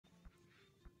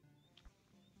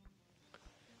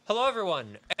Hello,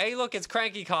 everyone. Hey, look, it's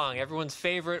Cranky Kong, everyone's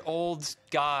favorite old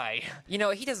guy. You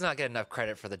know, he does not get enough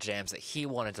credit for the jams that he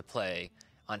wanted to play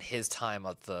on his time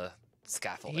of the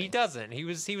scaffolding. He doesn't. He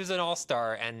was an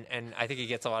all-star, and I think he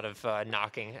gets a lot of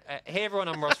knocking. Hey, everyone,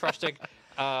 I'm Russ Frushtick,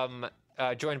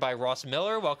 joined by Ross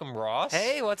Miller. Welcome, Ross.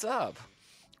 Hey, what's up?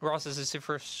 Ross, is this your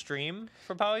first stream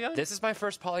for Polygon? This is my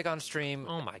first Polygon stream.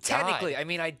 Oh, my God. Technically, I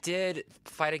mean, I did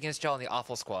fight against y'all in the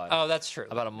Awful Squad. Oh, that's true.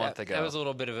 About a month ago. That was a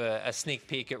little bit of a sneak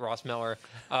peek at Ross Miller.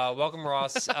 Welcome,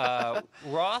 Ross.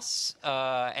 Ross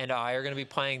and I are going to be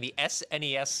playing the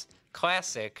SNES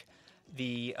Classic,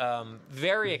 the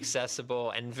very accessible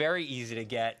and very easy to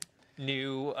get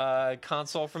new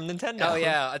console from Nintendo. Oh,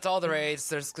 yeah. It's all the rage.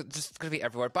 There's just going to be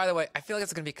everywhere. By the way, I feel like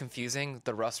it's going to be confusing,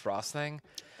 the Russ Ross thing.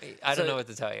 I don't know what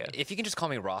to tell you. If you can just call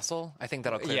me Rossel, I think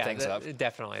that'll clear things up.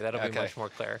 Definitely. That'll be much more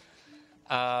clear.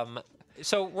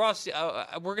 So, Ross,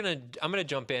 I'm gonna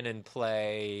jump in and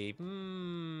play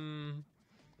Dream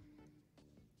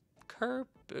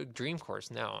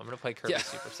Course. No, I'm gonna play Kirby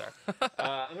Superstar.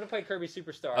 I'm gonna play Kirby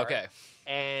Superstar. Okay.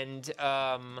 And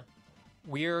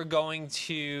we're going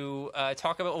to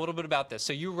talk a little bit about this.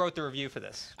 So you wrote the review for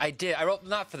this. I did. I wrote,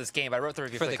 not for this game, but I wrote the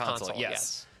review for the console.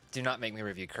 Yes. Do not make me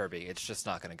review Kirby. It's just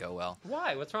not going to go well.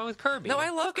 Why? What's wrong with Kirby? No, I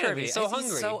love Kirby. He's so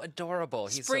hungry. He's so adorable.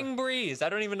 Spring Breeze. I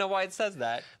don't even know why it says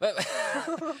that. But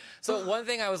so one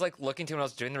thing I was like looking to when I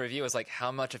was doing the review was like,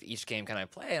 how much of each game can I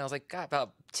play? And I was like, God,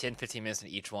 about 10, 15 minutes in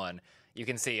each one. You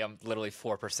can see I'm literally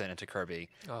 4% into Kirby.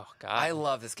 Oh, God. I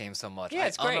love this game so much. Yeah,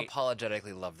 it's great. I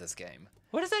unapologetically love this game.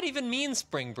 What does that even mean,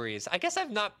 Spring Breeze? I guess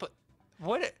I've not put...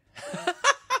 What?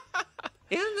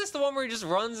 Isn't this the one where he just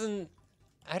runs and...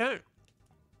 I don't...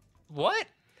 What?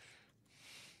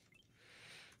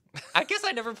 I guess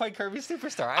I never played Kirby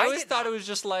Superstar. I always thought it was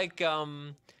just like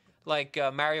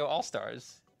Mario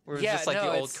All-Stars, where it was just like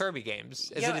the old Kirby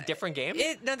games. Is it a different game?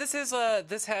 No, this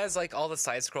has like all the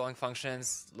side-scrolling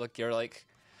functions. Look, you're like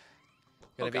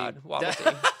gonna be Wobbly.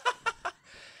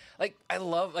 Like I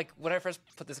love when I first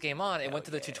put this game on, it went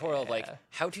through the tutorial of like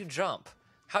how to jump,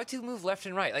 how to move left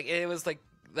and right. Like it was like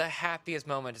the happiest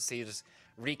moment to see you just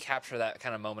recapture that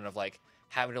kind of moment of like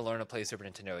having to learn to play Super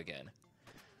Nintendo again.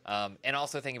 And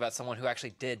also thinking about someone who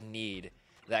actually did need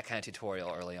that kind of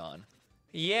tutorial early on.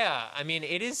 Yeah, I mean,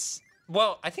 it is...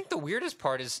 Well, I think the weirdest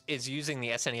part is using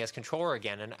the SNES controller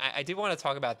again, and I did want to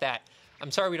talk about that.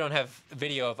 I'm sorry we don't have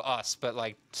video of us, but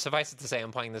like suffice it to say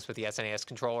I'm playing this with the SNES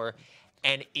controller,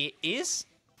 and it is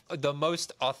the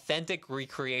most authentic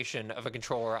recreation of a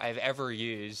controller I've ever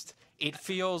used. It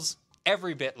feels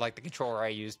every bit like the controller I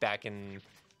used back in...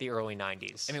 the early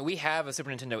 90s. I mean, we have a Super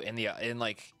Nintendo in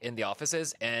the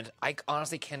offices, and I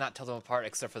honestly cannot tell them apart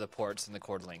except for the ports and the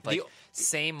cord length. Like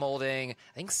same molding,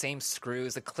 I think same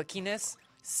screws. The clickiness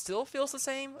still feels the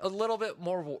same. A little bit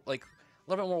more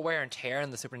wear and tear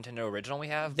in the Super Nintendo original we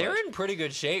have. They're in pretty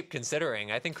good shape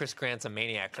considering. I think Chris Grant's a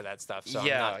maniac for that stuff, so I'm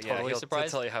not totally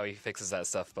surprised. He'll tell you how he fixes that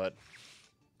stuff, but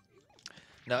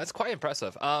no, it's quite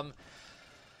impressive.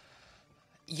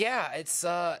 Yeah,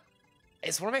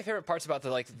 it's one of my favorite parts about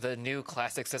the new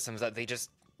classic systems that they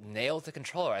just nailed the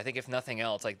controller. I think if nothing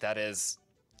else, like that is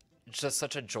just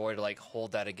such a joy to like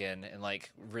hold that again and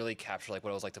like really capture like what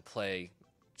it was like to play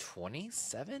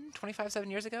 25,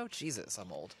 7 years ago. Jesus,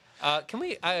 I'm old. Can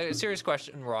we? Serious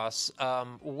question, Ross.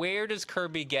 Where does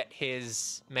Kirby get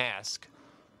his mask?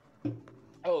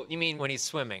 Oh, you mean when he's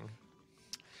swimming?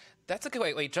 That's a good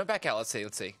way. Wait, jump back out. Let's see.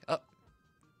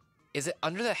 Is it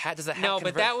under the hat? Does the hat No,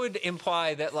 but that would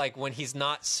imply that, like, when he's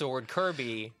not Sword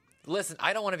Kirby... Listen,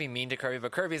 I don't want to be mean to Kirby,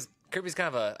 but Kirby's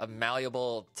kind of a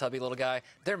malleable, tubby little guy.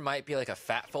 There might be, like, a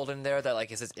fat fold in there that, like,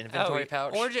 is his inventory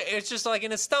pouch. Or it's just, like,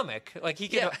 in his stomach. Like, he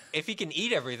can... If he can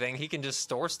eat everything, he can just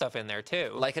store stuff in there,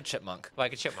 too. Like a chipmunk.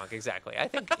 Like a chipmunk, exactly. I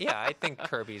think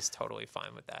Kirby's totally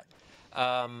fine with that.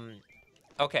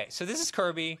 Okay, so this is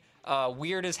Kirby...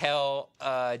 weird as hell.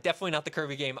 Definitely not the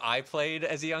Kirby game I played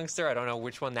as a youngster. I don't know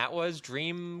which one that was.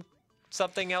 Dream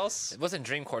something else? It wasn't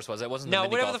Dream Course, was it? It wasn't no, the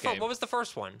mini golf game. What was the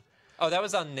first one? Oh, that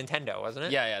was on Nintendo, wasn't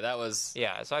it? Yeah, that was...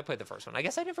 Yeah, so I played the first one. I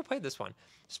guess I never played this one.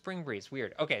 Spring Breeze,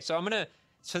 weird. Okay, so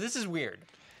So this is weird.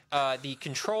 The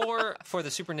controller for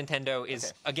the Super Nintendo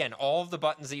is, again, all of the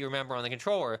buttons that you remember on the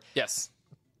controller. Yes.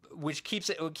 Which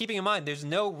keeping in mind, there's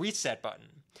no reset button.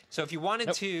 So if you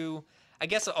wanted to... I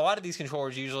guess a lot of these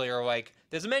controllers usually are like,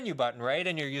 there's a menu button, right?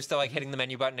 And you're used to like hitting the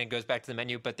menu button and it goes back to the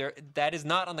menu, but that is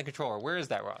not on the controller. Where is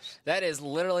that, Ross? That is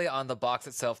literally on the box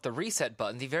itself. The reset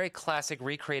button, the very classic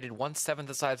recreated 1/7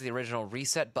 the size of the original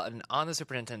reset button on the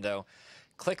Super Nintendo.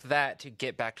 Click that to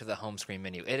get back to the home screen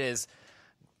menu. It is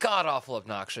god-awful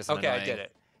obnoxious and annoying. I get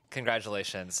it.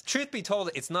 Congratulations. Truth be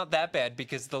told, it's not that bad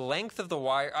because the length of the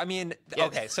wire. I mean,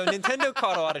 okay, so Nintendo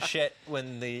caught a lot of shit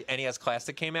when the NES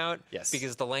Classic came out. Yes.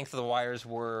 Because the length of the wires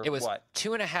were It was what?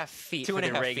 2.5 feet Two for and a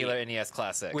the half regular feet. NES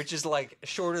Classic. Which is like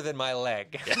shorter than my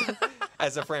leg,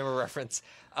 as a frame of reference.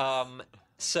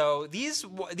 So these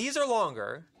are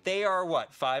longer. They are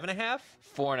what, 5.5?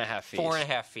 4.5 feet.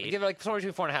 4.5 feet. I give it like somewhere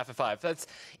between 4.5 and 5.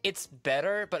 It's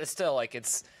better, but it's still like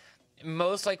it's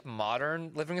most like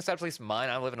modern living setups. At least mine.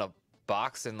 I live in a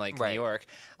box in like New York.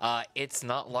 It's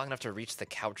not long enough to reach the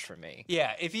couch for me.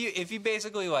 Yeah, if you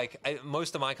basically like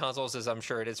most of my consoles, as I'm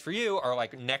sure it is for you, are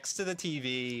like next to the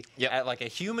TV at like a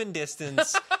human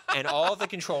distance, and all the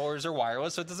controllers are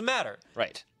wireless, so it doesn't matter.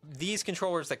 Right. These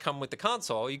controllers that come with the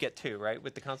console, you get 2, right?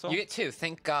 With the console, You get 2.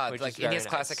 Thank God. Which Like is very NES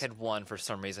Classic nice. had 1 for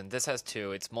some reason. This has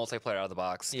 2. It's multiplayer out of the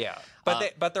box. Yeah,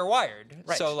 but they're wired.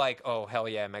 Right. So like, oh hell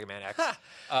yeah, Mega Man X.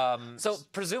 So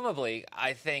presumably,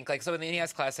 I think like so in the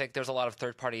NES Classic, there's a lot of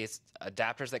third-party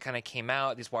adapters that kind of came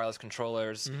out. These wireless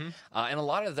controllers, and a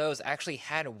lot of those actually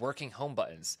had working home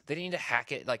buttons. They didn't need to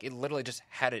hack it; like it literally just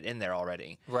had it in there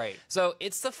already. Right. So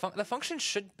it's the function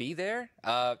should be there.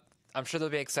 I'm sure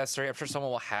there'll be accessory. I'm sure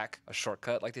someone will hack a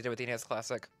shortcut like they did with the NES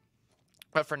Classic.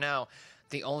 But for now,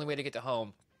 the only way to get to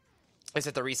home is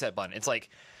at the reset button. It's like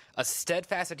a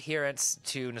steadfast adherence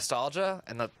to nostalgia,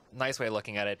 and the nice way of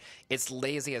looking at it, it's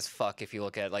lazy as fuck if you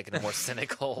look at it like in a more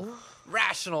cynical,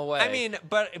 rational way. I mean,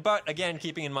 but again,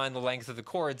 keeping in mind the length of the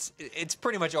cords, it's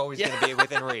pretty much always going to be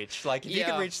within reach. Like if you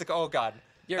can reach the, oh god,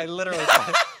 I literally.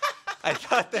 I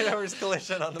thought that there was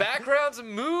collision on the backgrounds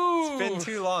move. It's been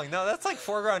too long. No, that's like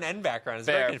foreground and background. It's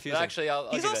very confusing. Actually,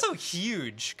 he's also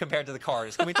huge compared to the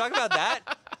cars. Can we talk about that?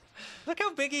 Look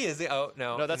how big he is. Oh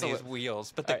no, that's his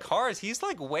wheels. But the cars, he's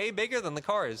like way bigger than the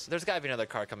cars. There's got to be another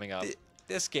car coming up.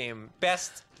 This game,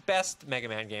 best Mega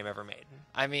Man game ever made.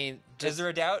 I mean, is there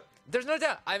a doubt? There's no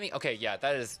doubt. I mean, okay, yeah,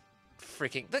 that is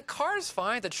freaking. The car's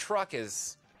fine. The truck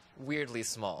is weirdly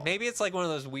small. Maybe it's like one of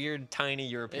those weird tiny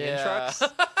European trucks.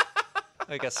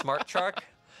 Like a smart truck.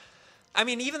 I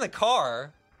mean, even the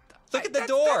car. Look at the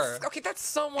door. That's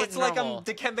somewhat It's normal. like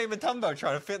I'm Dikembe Mutombo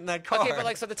trying to fit in that car. Okay, but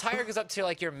like, so the tire goes up to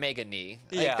like your mega knee.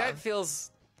 Like, Yeah. that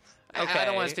feels. Okay. I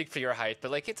don't want to speak for your height,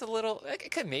 but like, it's a little. Like,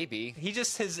 it could maybe.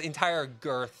 His entire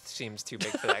girth seems too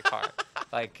big for that car.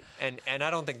 Like, and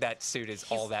I don't think that suit is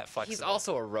all that flexible. He's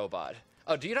also a robot.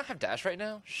 Oh, do you not have dash right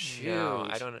now? Shoot. No,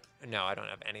 I don't. No, I don't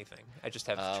have anything. I just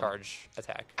have charge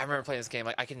attack. I remember playing this game.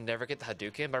 Like, I can never get the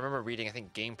Hadouken, but I remember reading, I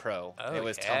think, Game Pro. Oh, it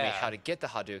was telling me how to get the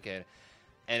Hadouken,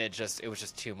 and it was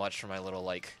just too much for my little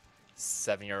like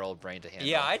 7-year-old brain to handle.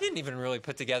 Yeah, I didn't even really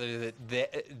put together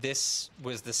that this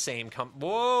was the same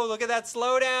Whoa, look at that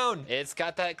slowdown! It's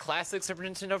got that classic Super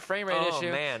Nintendo frame rate issue.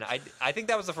 Oh man, I think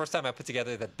that was the first time I put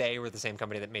together that they were the same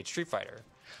company that made Street Fighter.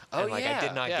 Oh and, like, yeah, I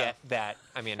did not get that.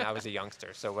 I mean, I was a youngster,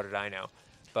 so what did I know?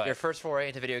 But your first foray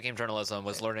into video game journalism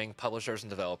was learning publishers and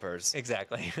developers.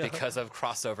 Exactly. Because of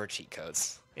crossover cheat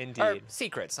codes. Indeed. Or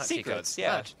secrets, not cheat codes.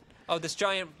 Yeah. Oh, this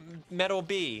giant metal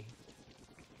bee.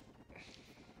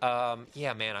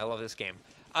 Yeah, man, I love this game.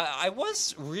 I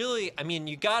was really, I mean,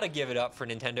 you got to give it up for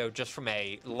Nintendo just from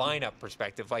a lineup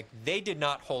perspective. Like, they did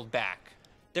not hold back.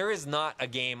 There is not a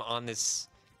game on this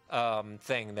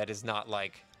thing that is not,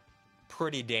 like,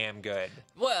 pretty damn good.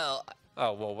 Well...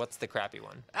 Oh, well, what's the crappy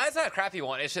one? It's not a crappy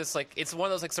one. It's just, like, it's one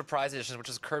of those, like, surprise editions, which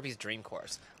is Kirby's Dream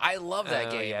Course. I love that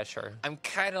game. Yeah, sure. I'm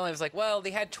kind of like, well, they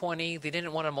had 20. They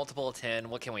didn't want a multiple of 10.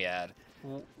 What can we add?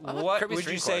 What Kirby's would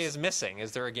Dream you say Course. is missing?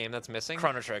 Is there a game that's missing?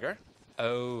 Chrono Trigger.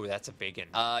 Oh, that's a big one.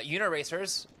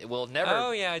 Uniracers. It will never.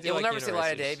 Oh, yeah, I do It will like never see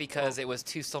light of day Uniracers. because it was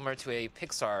too similar to a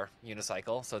Pixar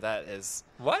unicycle. So that is.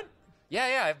 What?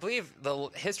 Yeah. I believe the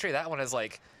history of that one is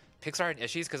like Pixar had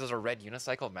issues because there's a red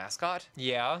unicycle mascot.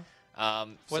 Yeah. So-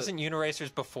 Wasn't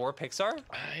Uniracers before Pixar?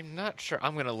 I'm not sure.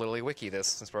 I'm gonna literally wiki this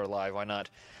since we're live. Why not?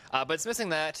 But it's missing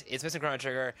that. It's missing Chrono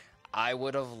Trigger. I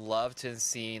would have loved to have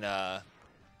seen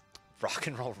Rock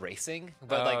and Roll Racing,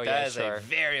 but like that is a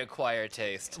very acquired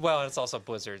taste. Well, it's also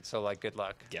Blizzard, so like, good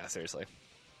luck. Yeah, seriously.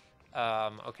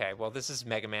 Okay, well, this is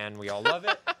Mega Man. We all love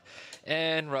it.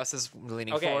 And Russ is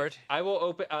leaning Okay, forward. I will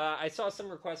open. I saw some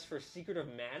requests for Secret of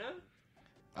Mana,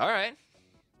 All right.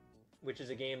 which is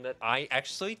a game that I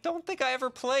actually don't think I ever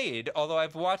played, although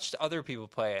I've watched other people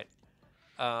play it.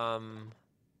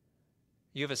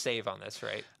 You have a save on this,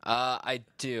 right? I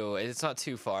do. It's not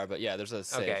too far, but yeah, there's a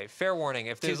save. Okay, fair warning.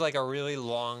 If there's like a really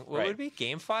long, what Right. would it be?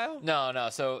 Game file? No.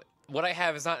 So what I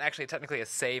have is not actually technically a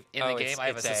save in the game. I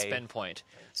have a suspend point.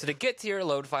 So to get to your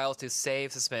load files, to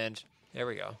save, suspend. There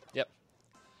we go. Yep.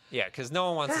 Yeah, because no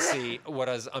one wants to see what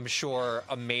is, I'm sure,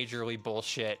 a majorly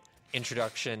bullshit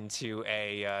introduction to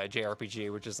a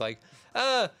JRPG, which is like,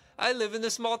 I I live in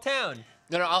this small town.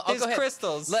 No, I'll There's go ahead.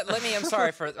 crystals. Let me. I'm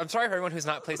sorry for everyone who's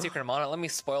not played Secret of Mana. Let me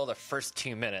spoil the first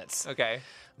 2 minutes. Okay.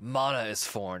 Mana is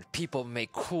formed. People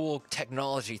make cool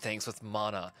technology things with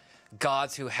mana.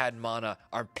 Gods who had mana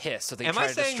are pissed, so they Am try I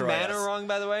to saying destroy mana us. wrong,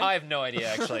 by the way? I have no idea,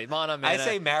 actually. Mana, I mana.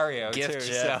 say Mario, gift too.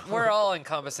 ship. So. We're all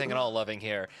encompassing and all loving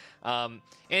here.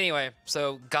 Anyway,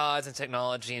 so gods and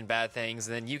technology and bad things,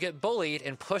 and then you get bullied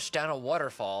and pushed down a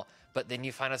waterfall, but then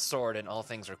you find a sword and all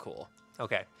things are cool.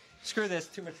 Okay. Screw this.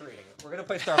 Too much reading. We're going to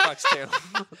play Star Fox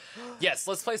 2. Yes,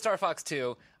 let's play Star Fox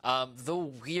 2. The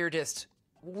weirdest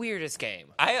game.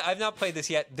 I've not played this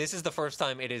yet. This is the first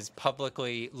time it is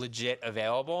publicly legit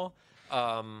available.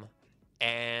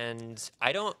 And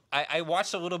I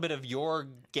watched a little bit of your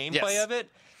gameplay Yes. of it,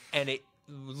 and it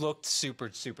looked super,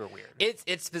 super weird.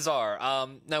 It's bizarre.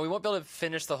 Now we won't be able to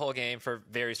finish the whole game for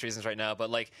various reasons right now, but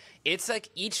like it's like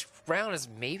each round is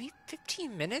maybe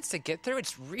 15 minutes to get through.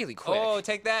 It's really quick. Oh,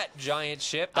 take that, giant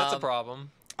ship. That's a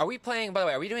problem. Are we playing? By the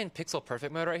way, are we doing pixel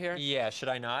perfect mode right here? Yeah, should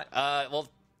I not? Well,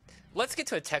 let's get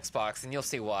to a text box and you'll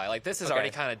see why. Like this is Okay. already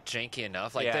kind of janky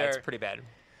enough. Like Yeah, they're it's pretty bad.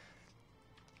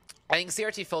 I think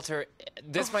CRT filter.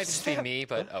 This might just be me,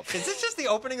 but Is this just the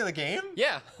opening of the game?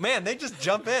 yeah. Man, they just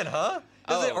jump in, huh?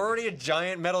 Is it Oh. already a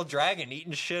giant metal dragon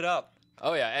eating shit up?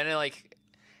 Oh yeah, and then, like,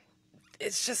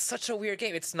 it's just such a weird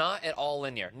game. It's not at all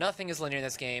linear. Nothing is linear in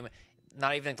this game.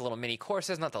 Not even like the little mini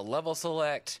courses, not the level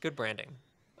select. Good branding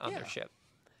on their Yeah. ship.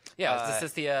 Yeah, this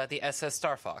is the SS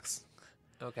Star Fox.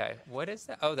 Okay, what is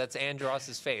that? Oh, that's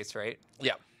Andross's face, right?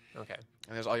 Yeah, Okay.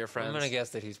 and there's all your friends. I'm gonna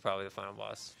guess that he's probably the final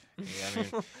boss. Yeah, I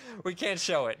mean, We can't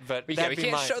show it, but we that'd be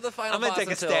can't mine. show the final I'm gonna boss take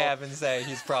a until- stab and say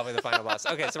he's probably the final boss.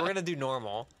 Okay, so we're gonna do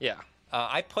normal. yeah.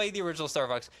 I played the original Star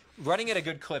Fox, running at a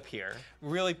good clip here.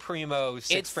 Really primo,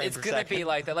 6 frames It's per gonna second. be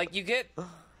like that. Like you get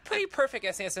pretty perfect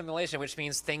SNES simulation, which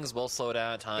means things will slow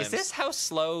down at times. Is this how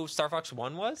slow Star Fox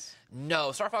 1 was?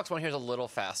 No, Star Fox 1 here is a little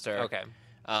faster. Okay.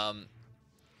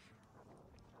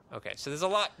 Okay, so there's a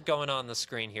lot going on the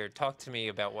screen here. Talk to me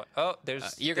about what. Oh,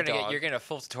 there's You're the gonna dog. you're getting a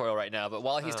full tutorial right now, but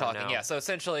while he's Oh, talking, no. yeah. So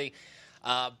essentially,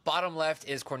 bottom left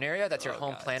is Corneria. That's your Oh,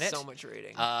 home God, planet. So much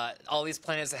reading. All these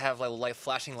planets that have like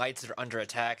flashing lights that are under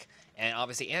attack, and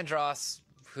obviously Andross,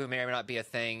 who may or may not be a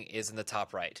thing, is in the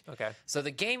top right. Okay. So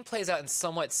the game plays out in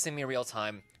somewhat semi-real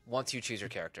time once you choose your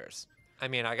characters. I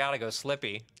mean, I gotta go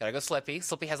Slippy. Gotta go Slippy.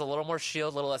 Slippy has a little more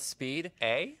shield, a little less speed.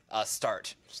 A?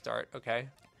 Start. Start, okay.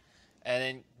 And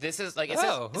then this is like it Oh,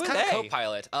 says, who it's are kind of they?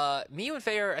 co-pilot. Miyu and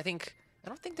Faye are, I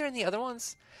don't think they're in the other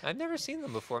ones. I've never seen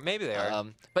them before. Maybe they are.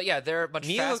 But yeah, they're much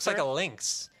Mia faster. looks like a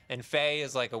lynx, and Faye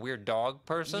is like a weird dog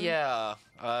person. Yeah,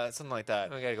 something like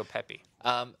that. I gotta go Peppy.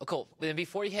 Cool. Then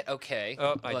before you hit OK,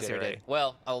 Oh, I unless did you already.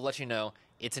 Well, I'll let you know.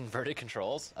 It's inverted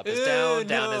controls. Up is Ew, down,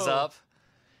 down is no. up.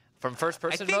 From first I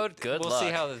person think mode, good we'll luck.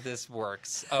 see how this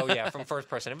works. Oh, yeah, from first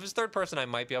person. If it was third person, I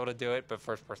might be able to do it, but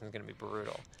first person is gonna be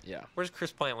brutal. Yeah. Where's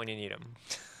Chris Plant when you need him?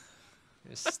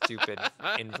 Stupid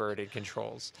inverted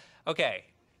controls. Okay,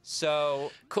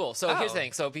 so Cool. So here's Oh. the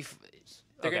thing. So they're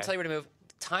Okay. gonna tell you where to move.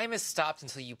 Time is stopped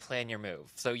until you plan your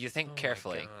move. So you think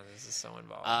carefully. Oh my God, this is so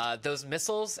involved. Those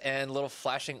missiles and little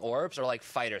flashing orbs are like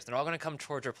fighters. They're all going to come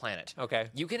towards your planet. Okay.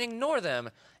 You can ignore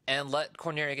them and let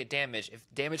Corneria get damaged. If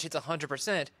damage hits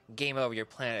 100%, game over. Your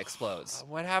planet explodes.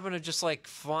 What happened to just like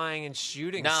flying and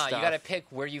shooting Nah, stuff? you got to pick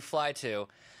where you fly to,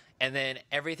 and then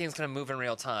everything's going to move in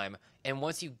real time. And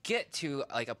once you get to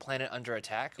like a planet under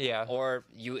attack, Yeah. or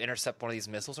you intercept one of these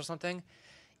missiles or something,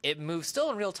 it moves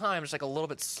still in real time, just like a little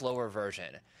bit slower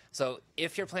version. So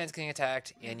if your planet's getting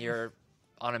attacked and you're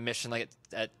on a mission like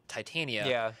at Titania,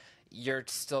 Yeah. you're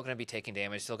still going to be taking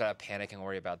damage. Still got to panic and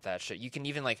worry about that shit. You can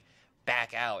even like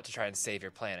back out to try and save your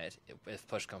planet if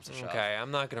push comes to shove. Okay, I'm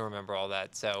not gonna remember all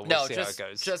that, so we'll No, see just how it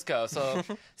goes. just go. So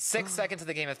 6 seconds of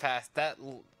the game has passed. That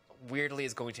weirdly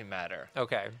is going to matter.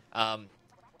 Okay.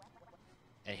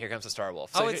 And here comes the Star Wolf.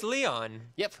 Oh, it's Leon.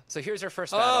 Yep. So here's your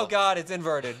first battle. Oh God, it's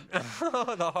inverted.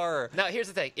 The horror. Now here's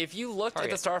the thing. If you looked at the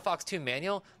Target. Star Fox 2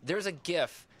 manual, there's a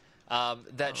GIF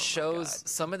that shows God.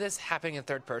 some of this happening in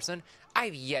third person.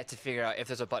 I've yet to figure out if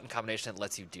there's a button combination that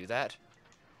lets you do that.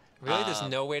 Really? There's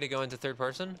no way to go into third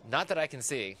person? Not that I can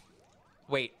see.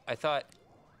 Wait, I thought.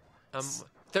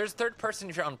 There's third person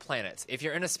if you're on planets. If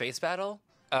you're in a space battle,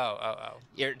 Oh.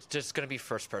 you're just going to be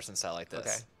first person style like this.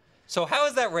 Okay. So how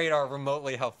is that radar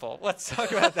remotely helpful? Let's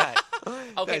talk about that.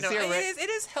 Okay, Did I no, see a it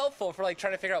is helpful for like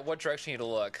trying to figure out what direction you to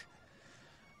look.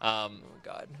 Oh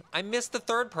God, I missed the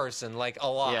third person like a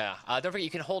lot. Yeah. Don't forget you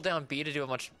can hold down B to do a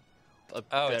much. Oh, it's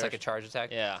better- like a charge attack.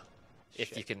 Yeah. If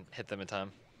Shit. you can hit them in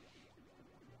time.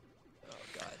 Oh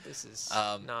God, this is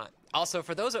Um, not. Also,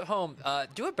 for those at home,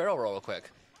 do a barrel roll real quick.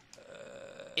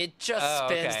 It just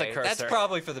spins the cursor. That's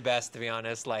probably for the best, to be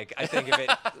honest. Like, I think if it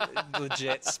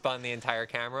legit spun the entire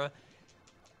camera.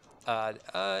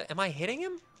 Am I hitting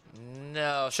him?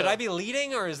 No. Should I be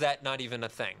leading, or is that not even a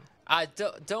thing?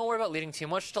 Don't worry about leading too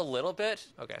much, just a little bit.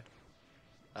 Okay.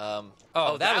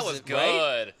 That was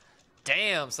good. Right?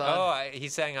 Damn, son. Oh,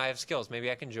 he's saying I have skills.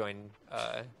 Maybe I can join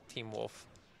Team Wolf.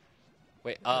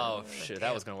 Wait. Shit.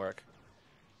 That was gonna work.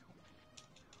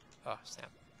 Oh, snap.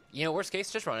 You know, worst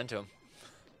case, just run into him.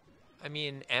 I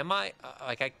mean, am I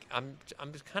I'm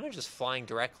kind of just flying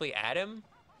directly at him.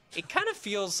 It kind of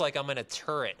feels like I'm in a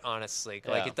turret, honestly.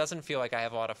 Like, it doesn't feel like I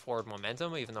have a lot of forward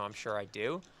momentum, even though I'm sure I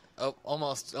do. Oh,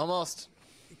 almost.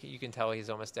 You can tell he's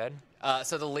almost dead.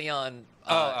 So the Leon.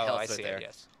 I see it.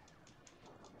 Yes.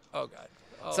 Oh god.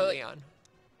 Oh, so, Leon.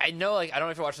 I know, like, I don't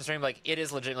know if you're watching the stream, but, like, it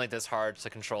is legitimately this hard to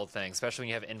control thing, especially when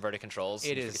you have inverted controls.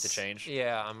 It is. You get to change.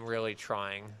 Yeah, I'm really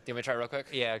trying. Do you want me to try real quick?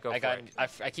 Yeah, go for it.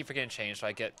 I keep forgetting to change, so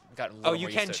I gotten a little Oh, you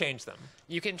more can used to it. change them.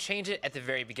 You can change it at the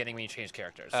very beginning when you change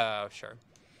characters. Oh, sure.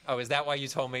 Oh, is that why you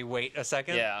told me wait a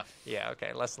second? Yeah. Yeah,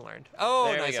 okay, lesson learned.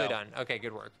 Oh, there nicely done. Okay,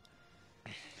 good work.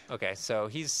 Okay, so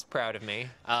he's proud of me.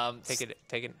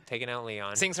 Taking out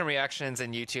Leon. Seeing some reactions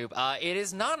in YouTube. It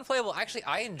is not unplayable. Actually,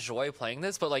 I enjoy playing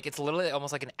this, but like it's literally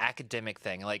almost like an academic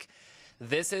thing. Like,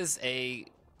 this is a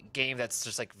game that's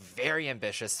just like very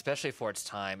ambitious, especially for its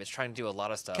time. It's trying to do a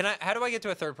lot of stuff. How do I get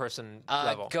to a third-person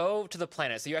level? Go to the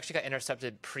planet. So you actually got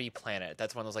intercepted pre-planet.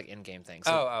 That's one of those like in-game things.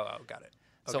 So, got it.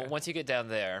 So Okay. once you get down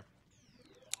there,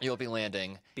 you'll be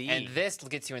landing, and this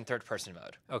gets you in third-person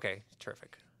mode. Okay,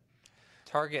 terrific.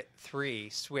 Target 3,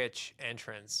 switch,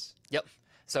 entrance. Yep.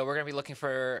 So we're going to be looking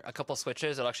for a couple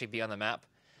switches. It'll actually be on the map.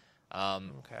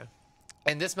 Okay.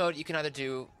 In this mode, you can either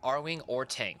do R-Wing or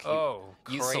tank.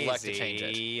 You select to change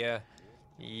it.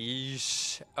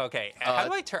 Yeesh. Okay, how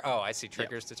do I turn? Oh, I see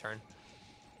triggers to turn.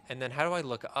 And then how do I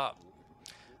look up?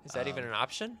 Is that even an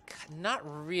option? Not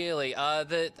really.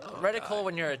 The reticle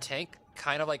when you're a tank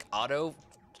kind of like auto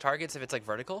targets if it's like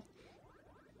vertical.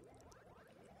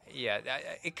 Yeah,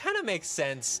 it kind of makes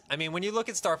sense. I mean, when you look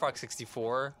at Star Fox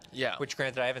 64, which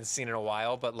granted I haven't seen in a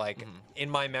while, but like in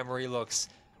my memory looks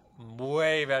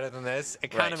way better than this.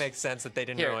 It kind of makes sense that they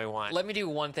didn't really want. Let me do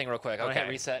one thing real quick. I'm gonna hit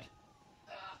reset.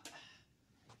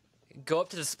 Go up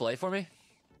to display for me,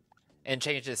 and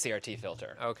change to the CRT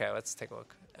filter. Okay, let's take a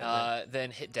look.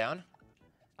 Then hit down.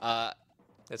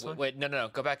 This one? Wait, no.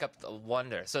 Go back up one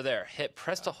there. So there, hit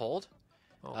press to hold.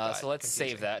 So let's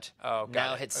save that. Oh,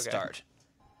 now hit start.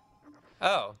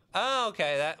 Oh,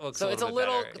 okay, that looks. So a it's a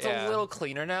little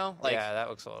cleaner now. Like, yeah, that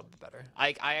looks a little bit better.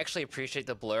 I actually appreciate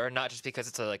the blur, not just because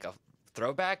it's like a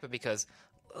throwback, but because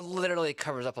literally it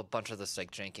covers up a bunch of this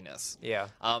like jankiness. Yeah.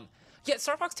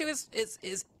 Star Fox 2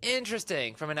 is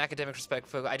interesting from an academic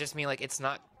perspective. I just mean like it's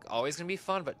not always gonna be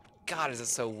fun, but God, is it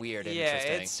so weird and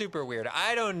interesting. Yeah, it's super weird.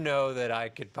 I don't know that I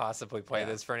could possibly play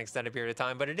this for an extended period of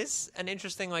time, but it is an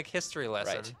interesting like history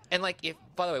lesson. Right. And like, if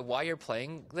by the way, while you're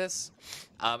playing this,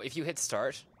 if you hit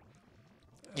start,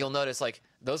 you'll notice like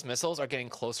those missiles are getting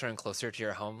closer and closer to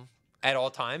your home. At all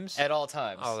times? At all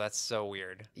times. Oh, that's so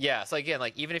weird. Yeah, so again,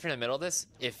 like even if you're in the middle of this,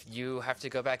 if you have to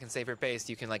go back and save your base,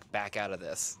 you can like back out of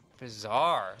this.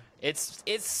 Bizarre. It's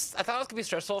I thought it was gonna be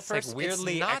stressful at first. Like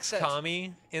weirdly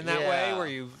XCOM-y in that way, where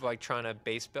you like trying to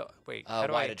base build. Wait, how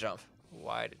do Y to jump?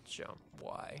 Y to jump.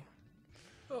 Y.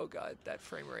 Oh god, that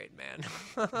frame rate, man.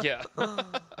 Yeah.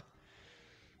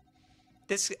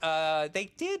 This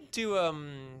they did do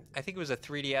I think it was a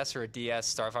 3DS or a DS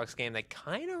Star Fox game that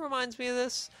kind of reminds me of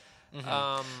this.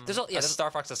 There's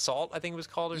Star Fox Assault, I think it was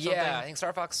called, or something. Yeah, I think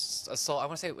Star Fox Assault. I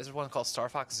want to say it was one called Star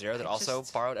Fox Zero that also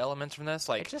borrowed elements from this.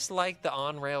 Like, I just like the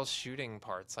on-rails shooting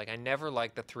parts. Like, I never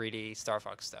liked the 3D Star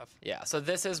Fox stuff. Yeah, so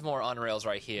this is more on rails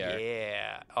right here.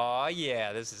 Yeah. Oh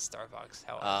yeah, this is Star Fox.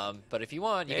 Hell. But if you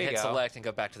want, you can hit select and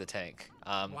go back to the tank.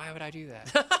 Why would I do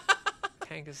that?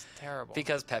 Tank is terrible.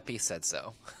 Because Peppy said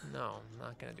so. No, I'm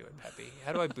not gonna do it, Peppy.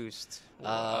 How do I boost?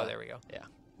 Oh, there we go. Yeah.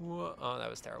 Whoa. Oh, that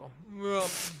was terrible.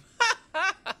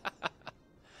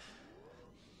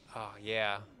 Oh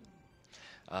yeah.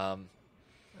 Oh,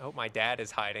 my dad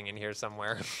is hiding in here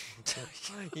somewhere.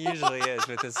 He usually is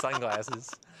with his sunglasses.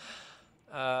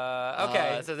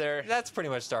 Okay, so that's pretty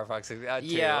much Star Fox 2.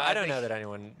 Yeah, I don't know that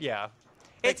anyone. Yeah,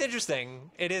 it's interesting.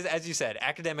 It is, as you said,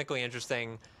 academically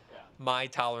interesting. My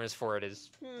tolerance for it is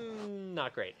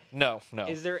not great. No.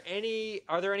 Are there any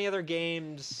other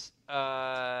games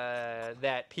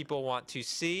that people want to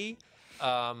see?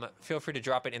 Feel free to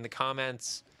drop it in the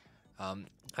comments.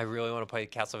 I really want to play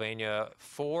Castlevania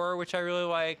 4, which I really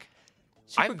like.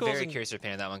 I'm very curious your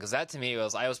opinion on that one, because that to me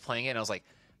was, I was playing it and I was like,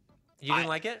 you didn't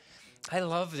like it? I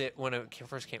loved it when it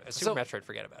first came out. Super Metroid,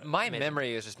 forget about it. My Amazing.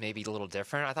 memory is just maybe a little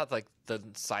different. I thought like the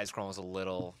side scroll was a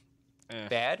little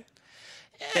bad.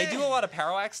 They do a lot of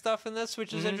parallax stuff in this,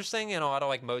 which is interesting, and a lot of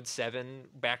like Mode 7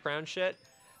 background shit.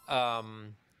 Do a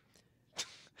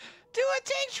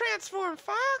tank transform,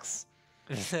 Fox.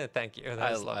 Thank you.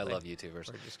 I love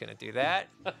YouTubers. We're just gonna do that.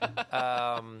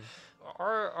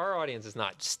 Our audience is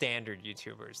not standard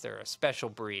YouTubers. They're a special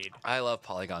breed. I love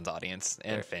Polygon's audience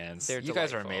and fans. They're You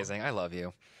guys are delightful. amazing. I love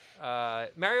you.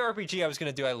 Mario RPG I was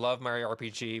gonna do. I love Mario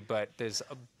RPG, but there's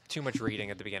too much reading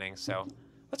at the beginning. So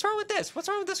what's wrong with this? What's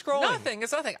wrong with the scrolling? Nothing.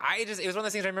 It's nothing. It was one of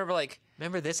those things I remember like.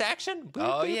 Remember this action?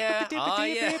 Oh, yeah. Oh,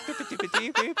 yeah.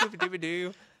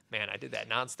 Man, I did that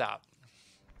nonstop.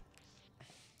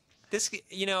 This,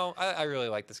 I really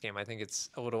like this game. I think it's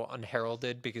a little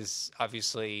unheralded because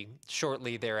obviously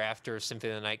shortly thereafter,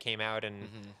 Symphony of the Night came out and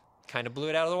kind of blew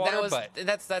it out of the water.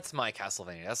 That's my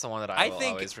Castlevania. That's the one that I will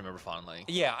always remember fondly.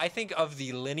 Yeah, I think of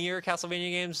the linear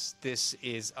Castlevania games, this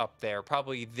is up there.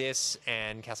 Probably this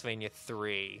and Castlevania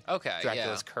 3. Okay,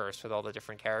 Dracula's Curse with all the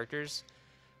different characters.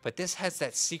 But this has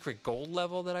that secret gold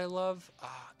level that I love.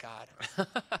 Oh, God.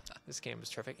 This game was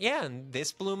terrific. Yeah, and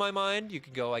this blew my mind. You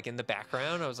could go, like, in the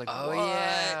background. I was like, what?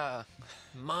 Yeah.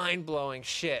 Mind-blowing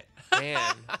shit.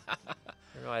 Man. I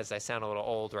realize I sound a little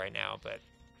old right now, but...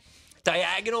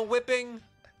 Diagonal whipping?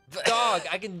 Dog,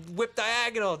 I can whip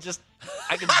diagonal.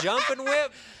 I can jump and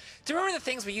whip. Do you remember the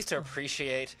things we used to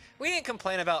appreciate? We didn't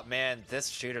complain about, man, this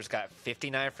shooter's got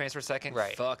 59 frames per second.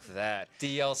 Right. Fuck that.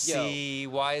 DLC,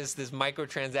 why is this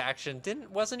microtransaction?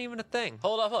 Wasn't even a thing.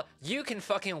 Hold up. You can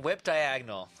fucking whip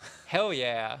diagonal. Hell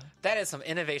yeah. That is some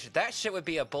innovation. That shit would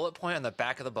be a bullet point on the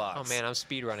back of the box. Oh man, I'm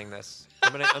speedrunning this.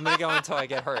 I'm gonna go until I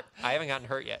get hurt. I haven't gotten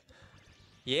hurt yet.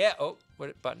 Yeah, oh,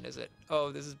 what button is it?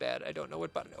 Oh, this is bad. I don't know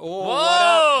what button. Oh,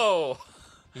 whoa! What up?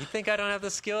 You think I don't have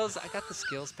the skills? I got the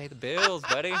skills. Pay the bills,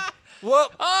 buddy.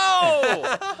 Whoop!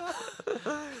 Oh!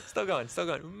 Still going.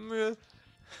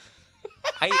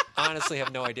 I honestly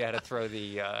have no idea how to throw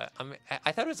the. I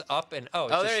thought it was up and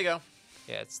There you go.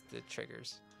 Yeah, it's the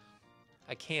triggers.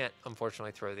 I can't,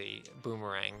 unfortunately, throw the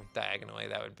boomerang diagonally.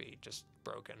 That would be just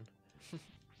broken.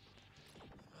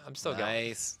 I'm still going.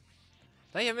 Nice.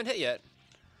 No, you haven't hit yet.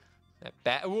 That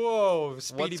bat. Whoa!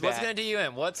 Speedy bat. What's gonna do you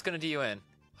in? What's gonna do you in?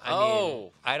 I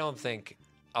mean, I don't think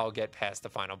I'll get past the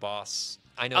final boss.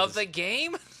 I know the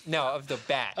game? No, of the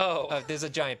bat. Oh. There's a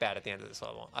giant bat at the end of this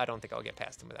level. I don't think I'll get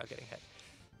past him without getting hit.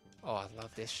 Oh, I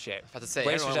love this shit. About to say,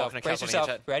 brace yourself. Brace yourself.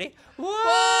 Chat. Ready?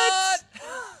 What?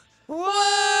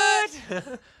 What?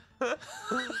 Oh no!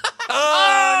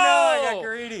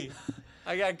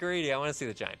 I got greedy. I want to see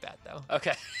the giant bat though.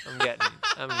 Okay. I'm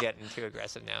getting too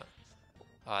aggressive now.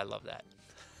 Oh, I love that.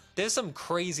 There's some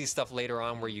crazy stuff later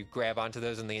on where you grab onto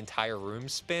those and the entire room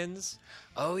spins.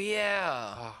 Oh,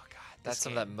 yeah. Oh, God. That's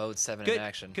some of that Mode 7 in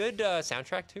action. Good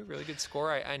soundtrack, too. Really good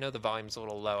score. I know the volume's a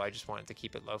little low. I just wanted to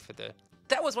keep it low for the...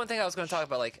 That was one thing I was going to talk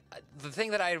about. Like, the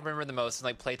thing that I remember the most, and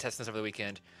like play testing this over the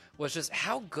weekend, was just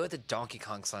how good the Donkey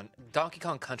Kong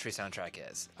Country soundtrack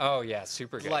is. Oh, yeah.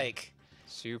 Super good. Like...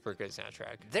 Super good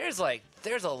soundtrack. There's a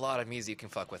lot of music you can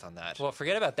fuck with on that. Well,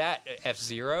 forget about that.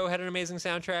 F-Zero had an amazing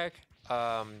soundtrack.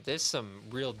 There's some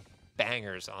real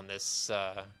bangers on this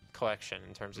collection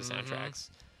in terms of soundtracks.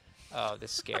 Oh,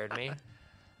 this scared me.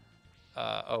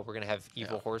 We're going to have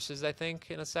Evil Horses, I think,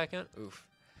 in a second. Oof.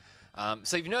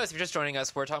 So if you notice, if you're just joining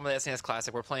us, we're talking about the SNES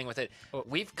Classic. We're playing with it.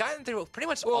 We've gotten through pretty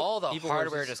much all the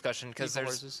hardware discussion because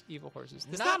there's Evil Horses.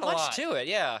 There's not much to it.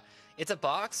 Yeah, it's a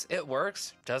box. It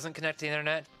works. Doesn't connect to the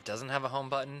internet. Doesn't have a home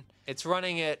button. It's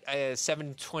running at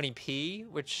 720p,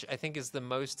 which I think is the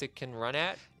most it can run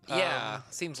at. Yeah,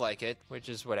 seems like it. Which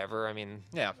is whatever. I mean,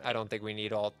 yeah, I don't think we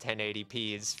need all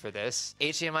 1080p's for this.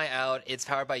 HDMI out. It's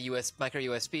powered by micro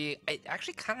USB. It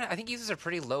actually I think uses a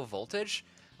pretty low voltage.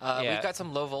 We've got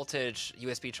some low voltage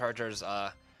USB chargers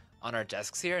on our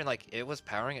desks here, and like it was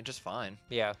powering it just fine.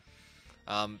 Yeah.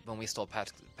 When we stole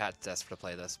Pat's desk to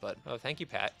play this, but thank you,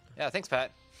 Pat. Yeah, thanks,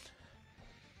 Pat.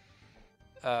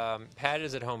 Pat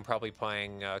is at home probably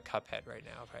playing Cuphead right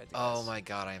now. If I had to oh guess. My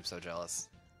god, I am so jealous.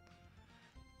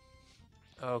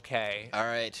 Okay. All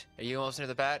right. Are you almost near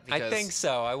the bat? I think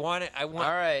so. I want it. All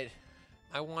right.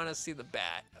 I want to see the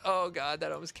bat. Oh god,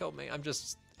 that almost killed me. I'm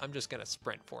just gonna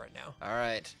sprint for it now. All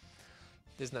right.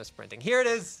 There's no sprinting. Here it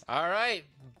is. All right.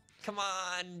 Come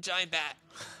on, giant bat.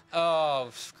 Oh,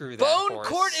 screw that. Bone horse.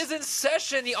 Court is in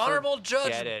session. The Honorable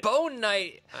Judge it. Bone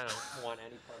Knight. I don't want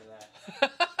any part of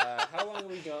that. How long have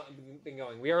we been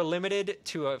going? We are limited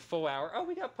to a full hour. Oh,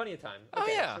 we got plenty of time. Oh,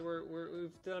 yeah. So we've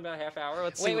done about a half hour.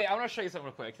 Let's see. Wait, I want to show you something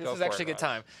real quick. This Go is for actually it, a good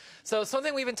Rob. time. So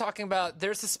something we've been talking about,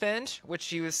 there's Suspend,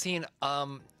 which you've seen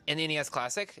in the NES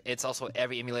Classic. It's also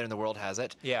every emulator in the world has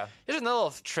it. Yeah. There's another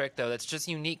little trick, though, that's just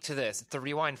unique to this. It's the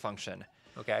rewind function.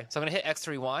 Okay. So I'm going to hit X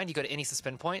to rewind. You go to any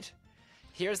suspend point.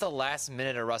 Here's the last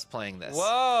minute of Russ playing this.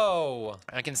 Whoa.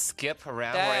 I can skip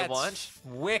around That's where I want.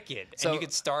 wicked. So- and you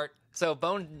could start. So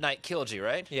Bone Knight killed you,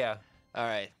 right? Yeah. All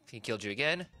right. He killed you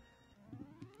again.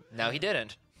 Now he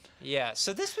didn't. Yeah.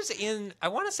 So this was I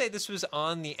want to say this was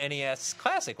on the NES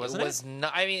Classic, wasn't it? It was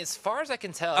not. I mean, as far as I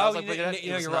can tell. I Oh, was like, looking at it,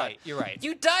 it was you're not. right. You're right.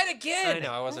 You died again. I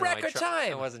know. I wasn't really record I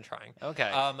time. wasn't trying.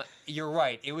 Okay. You're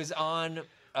right. It was on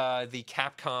the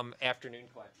Capcom Afternoon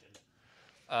Collection.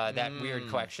 That weird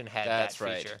collection had that's that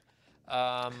right. feature.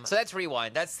 So that's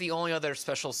Rewind. That's the only other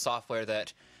special software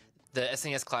that the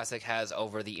SNES Classic has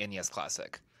over the NES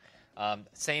Classic.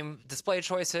 Same display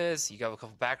choices. You have a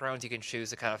couple backgrounds you can choose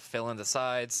to kind of fill in the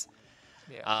sides.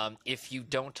 Yeah. If you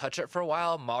don't touch it for a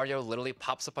while, Mario literally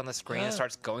pops up on the screen and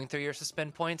starts going through your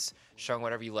suspend points, showing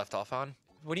whatever you left off on.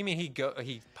 What do you mean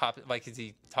he popped? Like, does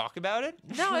he talk about it?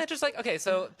 No, it's just like, okay,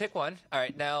 so pick one. All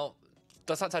right, now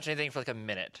let's not touch anything for like a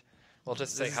minute. We'll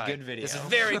just say This is hi. good video. This is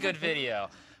very good video.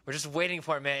 We're just waiting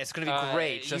for it, man. It's going to be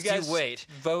great. Just you guys wait.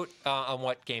 Vote on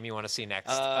what game you want to see next.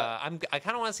 I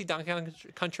kind of want to see Donkey Kong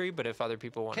Country, but if other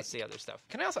people want to see other stuff,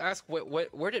 Can I also ask,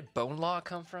 where did Bone Law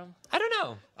come from? I don't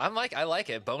know. I like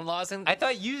it. Bone Law's in. I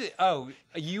thought you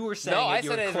were saying no, I you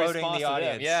said were it in quoting response the to them.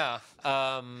 audience.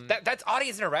 Yeah. That's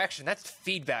audience interaction. That's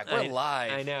feedback. We're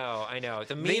live. I know.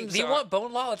 The They memes you want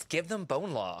Bone Law? Let's give them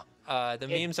Bone Law. the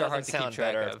memes are hard to keep sound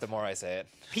track better of. the more I say it.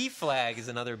 P flag is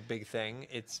another big thing.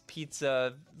 It's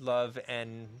pizza, love,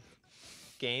 and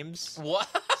games. What?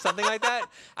 Something like that.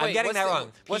 I'm Wait, getting what's that the-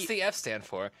 wrong. What's the F stand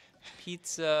for?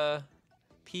 Pizza?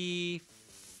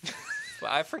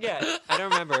 I forget. I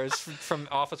don't remember. It's from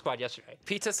Alpha Squad yesterday.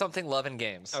 Pizza something love and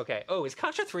games. Okay. Oh, is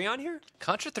Contra 3 on here?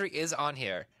 Contra 3 is on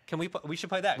here. Can we should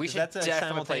play that? We 'cause should that's a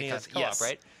definitely play simultaneous Contra- co-op, yes.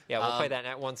 right? Yeah, we'll play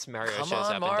that once Mario Come shows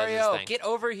on, up Mario, and does his thing. get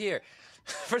over here.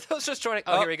 For those just joining,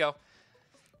 here we go.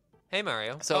 Hey,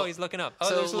 Mario. So- He's looking up. Oh,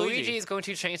 So there's Luigi is going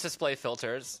to change display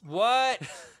filters. What?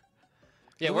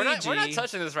 Yeah, we're not Luigi.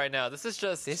 touching this right now. This is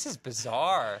just. This is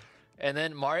bizarre. And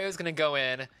then Mario's gonna go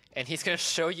in and he's gonna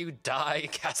show you die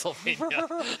Castlevania.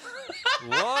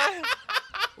 What?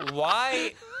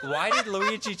 Why did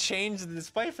Luigi change the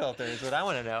display filter is what I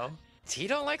want to know. He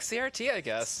don't like CRT, I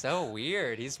guess. So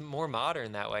weird. He's more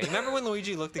modern that way. Remember when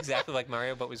Luigi looked exactly like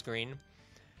Mario but was green?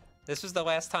 This was the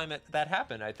last time that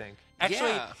happened, I think. Actually,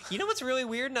 Yeah. you know what's really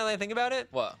weird now that I think about it?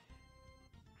 What?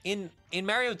 In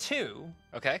Mario 2,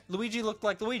 Okay. Luigi looked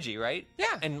like Luigi, right?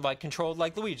 Yeah. And like controlled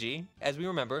like Luigi, as we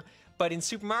remember. But in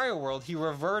Super Mario World, he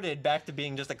reverted back to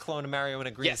being just a clone of Mario in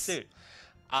a green Yes. suit,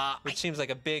 Uh, which seems like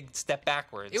a big step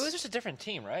backwards. it was just a different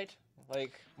team, right?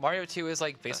 Like Mario 2 is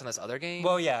like based on this other game.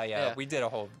 Well, yeah. We did a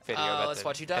whole video about let's the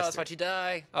watch you die. Let's history. watch you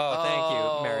die. Oh, thank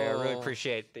you, Mario. I really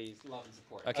appreciate the love and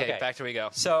support. Okay, back to we go.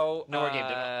 So, No more game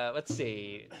demo. let's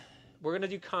see. We're going to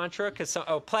do Contra because,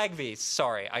 Plague V.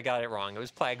 Sorry, I got it wrong. It was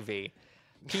Plague V.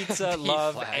 Pizza,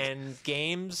 love, P-flag. and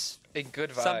games. And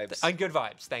good Something- vibes. Good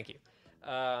vibes. Thank you.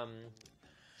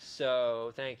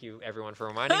 So, thank you, everyone, for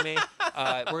reminding me.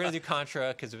 We're going to do Contra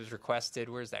because it was requested.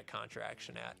 Where's that Contra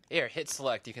action at? Here, hit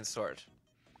select. You can sort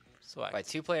Select. by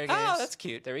 2-player games. Oh, that's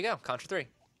cute. There we go. Contra 3.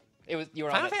 It was you were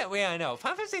on Final it. Fantasy, yeah, I know.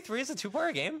 Final Fantasy 3 is a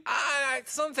two-player game.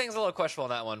 Some things a little questionable on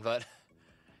that one, but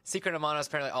Secret of Mana is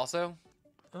apparently also.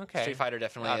 Okay. Street Fighter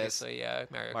definitely Obviously, yeah.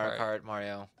 Mario Mario Kart. Kart,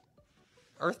 Mario.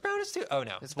 Earthbound is two? Oh,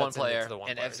 no. It's one That's player, the one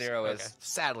and players. F-Zero Okay. is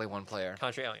sadly one player.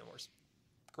 Contra Alien Wars.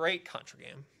 Great Contra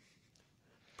game.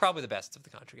 Probably the best of the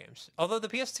Contra games. Although the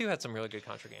PS2 had some really good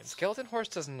Contra games. Skeleton Horse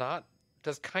does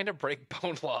kind of break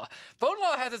Bone Law. Bone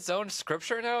Law has its own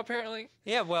scripture now, apparently.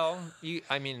 Yeah, well,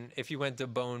 if you went to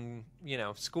Bone,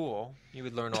 school, you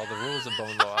would learn all the rules of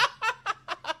Bone Law.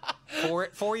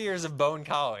 4 years of Bone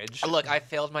College. Look, I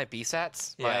failed my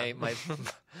BSATs. Yeah.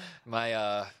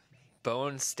 My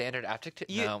Bone Standard Aptitude.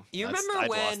 You that's- remember I'd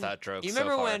when? lost that joke You so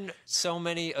remember far. when so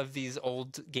many of these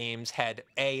old games had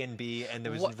A and B, and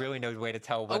there was really no way to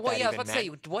tell what well, that yeah, I was even about to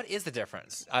meant? say, what is the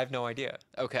difference? I have no idea.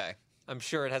 Okay. I'm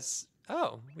sure it has.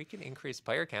 Oh, we can increase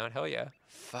player count. Hell yeah.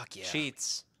 Fuck yeah.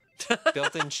 Cheats.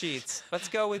 Built-in cheats. Let's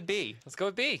go with B. Let's go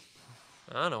with B.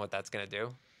 I don't know what that's gonna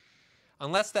do.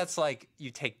 Unless that's like you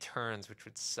take turns, which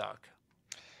would suck.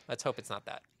 Let's hope it's not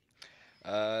that.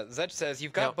 Zedge says,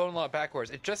 you've got Bone Law backwards.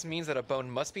 It just means that a bone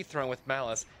must be thrown with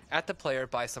malice at the player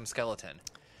by some skeleton.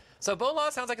 So Bone Law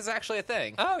sounds like it's actually a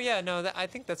thing. Oh yeah, no, I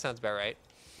think that sounds about right.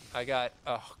 I got.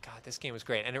 Oh god, this game was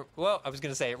great. And I was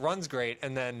gonna say it runs great,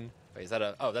 and then. Wait, is that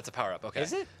a? Oh, that's a power up. Okay.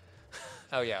 Is it?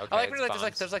 Oh yeah. Okay. I like it's when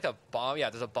bombs. there's like a bomb. Yeah,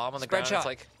 there's a bomb on the Spread ground. shot. It's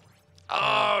like.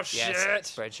 Oh shit! Yes,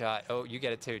 spread shot. Oh, you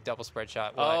get it too. Double spread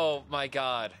shot. What? Oh my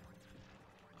god.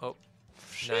 Oh,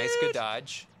 Shit. nice, good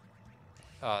dodge.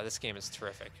 Oh, this game is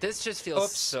terrific. This just feels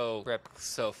Oops. so Rip.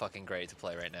 so fucking great to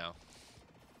play right now.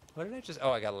 What did I just?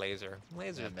 Oh, I got a laser.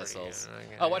 Laser Missiles.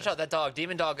 Okay. Oh, watch out! That dog,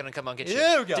 demon dog, gonna come on get you.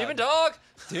 Ew, God. Demon dog.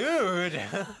 dude.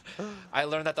 I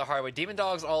learned that the hard way. Demon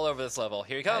dogs all over this level.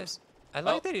 Here he comes. I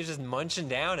like that he's just munching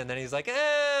down, and then he's like,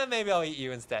 maybe I'll eat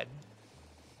you instead.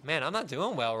 Man, I'm not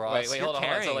doing well, Ross. Wait, You're hold on. So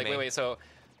carrying me. wait. So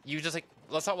you just like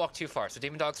let's not walk too far. So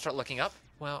demon dogs start looking up.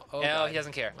 Well, oh, No, God. he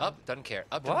doesn't care. Up, doesn't care.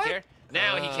 Up, What? doesn't care.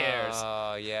 Now he cares.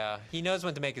 Oh, yeah. He knows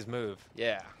when to make his move.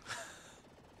 Yeah.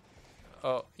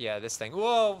 Oh, yeah, this thing.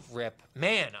 Whoa, rip.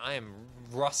 Man, I am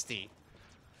rusty.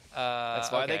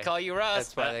 That's why they okay. call you Russ.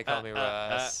 That's why they call me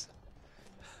Russ.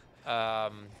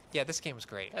 Yeah, this game was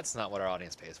great. That's not what our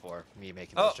audience pays for. Me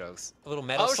making those jokes. A little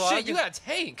metal Oh slug. shit! You got a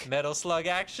tank. Metal slug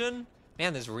action.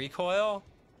 Man, this recoil.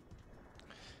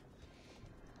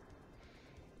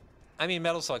 I mean,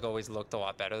 Metal Slug always looked a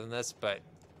lot better than this, but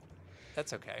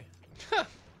that's okay.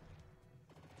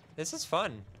 This is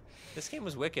fun. This game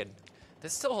was wicked.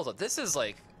 This still holds up. This is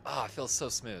like, oh, it feels so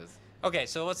smooth. Okay,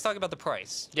 so let's talk about the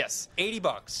price. Yes. $80.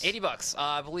 $80.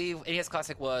 I believe SNES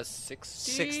Classic was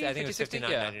 60. I think it was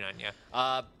 $59.99.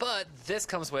 Yeah. But this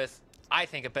comes with, I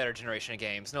think, a better generation of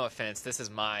games. No offense. This is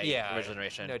my original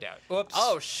generation. No doubt. Whoops.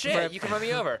 Oh shit! Rip. You can run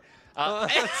me over. Oh,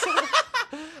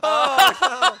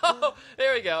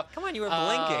 There we go. come on, you were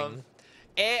blinking.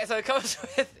 And so it comes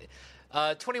with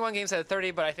 21 games out of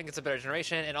 30, but I think it's a better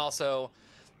generation. And also,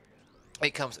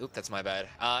 it comes. Oop, that's my bad.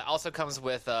 Also comes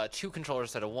with 2 controllers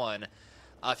instead of 1.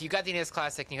 If you got the NES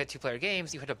Classic and you had 2-player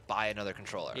games, you had to buy another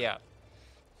controller. Yeah.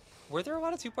 Were there a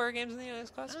lot of 2-player games in the NES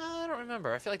Classic? I don't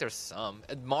remember. I feel like there's some.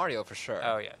 Mario for sure.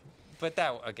 Oh yeah, but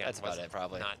that again That's about wasn't it,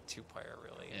 probably. not 2-player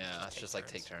really. Yeah, it's just like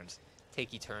take turns.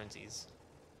 Takey turnsies.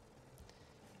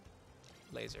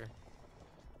 Laser.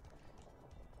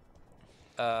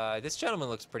 This gentleman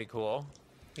looks pretty cool.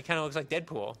 He kind of looks like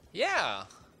Deadpool. Yeah.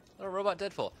 Little robot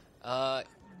Deadpool. Oh,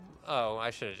 I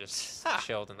should have just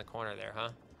chilled in the corner there, huh?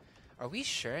 Are we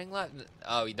sharing lives?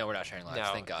 Oh, no, we're not sharing lives.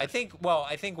 No, Thank God. I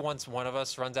think once one of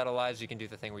us runs out of lives, you can do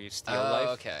the thing where you steal life.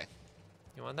 Okay.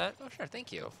 You want that? Oh, sure.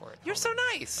 Thank you. Go for it. You're so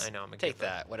Homie. nice. I know, I'm a Take giver.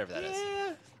 that, whatever that is.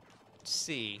 Yeah.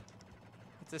 C.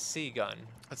 It's a C gun.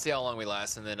 Let's see how long we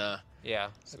last, and then Yeah.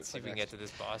 So Let's it's see if we like can get to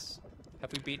this boss.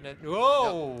 Have we beaten it?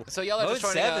 Whoa! So y'all are Mode just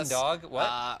joining 7, us. dog.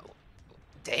 What?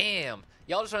 Damn.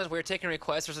 Y'all just joining us. We're taking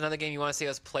requests. There's another game you want to see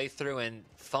us play through and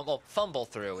fumble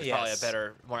through. Is probably a Yes.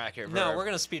 better, more accurate verb. No, we're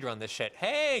gonna speedrun this shit.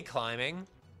 Hey, climbing.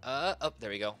 Oh, there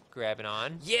we go. Grabbing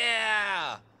on.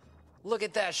 Yeah. Look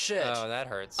at that shit. Oh, that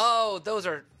hurts. Oh, those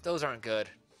aren't good.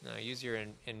 No, use your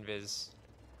invis.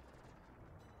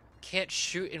 Can't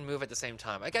shoot and move at the same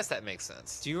time. I guess that makes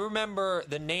sense. Do you remember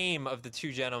the name of the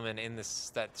 2 gentlemen in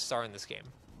this that star in this game?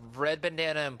 Red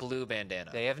bandana and blue bandana.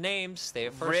 They have names. They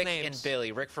have first Rick names. and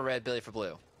Billy. Rick for red, Billy for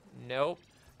blue. Nope.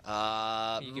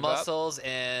 You give Muscles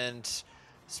and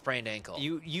sprained ankle.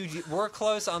 You were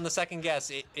close on the second guess.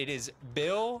 It is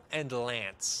Bill and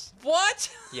Lance.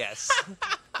 What? Yes.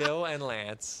 Bill and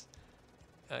Lance.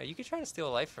 You could try to steal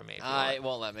a life from me. If you It want.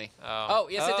 won't let me. Oh.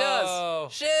 Yes, it Oh.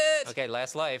 does. Shit. Okay,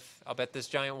 last life. I'll bet this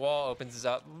giant wall opens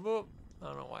up. Whoop. I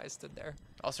don't know why I stood there.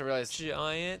 Also realized.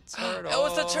 Giant turtle. Oh,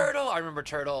 it's the turtle. I remember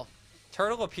turtle.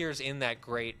 Turtle appears in that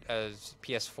great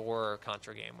PS4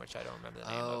 Contra game, which I don't remember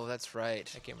the name Oh, of. that's right.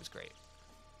 That game was great.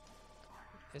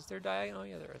 Is there diagonal? Oh,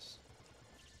 yeah, there is.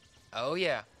 Oh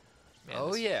yeah. Man,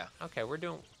 Oh this- yeah. Okay, we're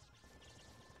doing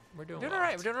We're doing well. all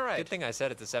right. We're doing all right. Good thing I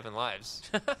said it to 7 lives.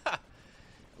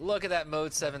 Look at that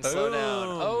mode 7 slowdown.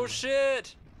 Boom. Oh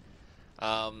shit.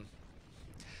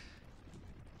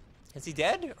 Is he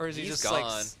dead, or is he He's just gone.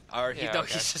 like? Or he, Yeah, no,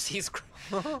 okay. he's just he's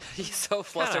so Kinda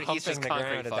flustered. He's just humping the concrete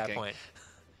ground at fucking. that point.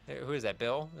 Who is that?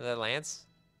 Bill? Is that Lance?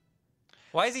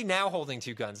 Why is he now holding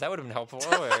 2 guns? That would have been helpful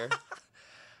earlier.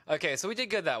 Okay, so we did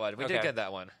good that one. We did Okay. good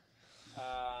that one.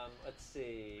 Let's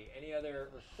see. Any other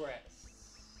requests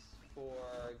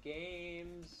for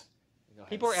games?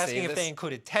 People are asking if they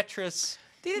included Tetris.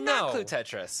 They did not include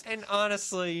Tetris. And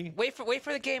honestly, Wait for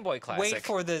the Game Boy Classic. wait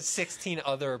for the 16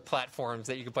 other platforms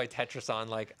that you can play Tetris on.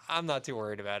 Like, I'm not too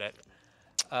worried about it.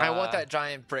 I want that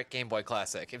giant brick Game Boy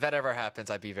Classic. If that ever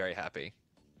happens, I'd be very happy.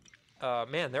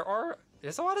 Man,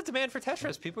 there's a lot of demand for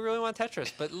Tetris. People really want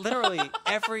Tetris, but literally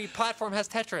every platform has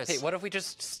Tetris. Hey, what if we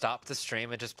just stopped the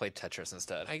stream and just played Tetris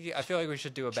instead? I feel like we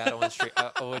should do a battle in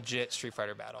a legit Street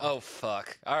Fighter battle. Oh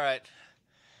fuck! All right.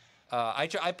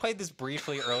 I played this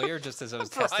briefly earlier, just as I was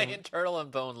testing. Brian Turtle and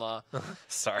Bone Law.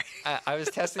 Sorry. I was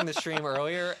testing the stream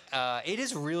earlier. It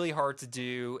is really hard to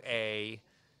do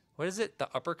what is it? The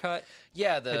uppercut?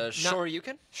 Yeah, the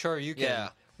Shoryuken? Shoryuken. Yeah.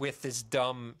 With this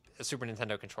dumb Super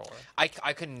Nintendo controller. I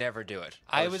could never do it.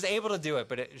 I was able to do it,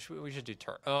 but we should do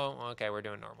turbo. Oh, okay, we're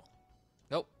doing normal.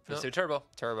 Nope. Let's do Turbo.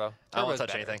 Turbo. I don't want Turbo's to touch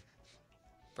better. anything.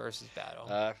 Versus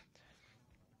battle.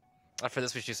 After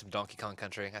this, we should do some Donkey Kong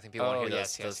Country. I think people want to hear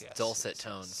those dulcet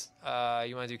tones.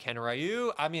 You want to do Ken and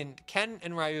Ryu? I mean, Ken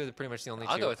and Ryu are pretty much the only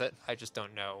two. I'll go with it. I just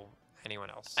don't know anyone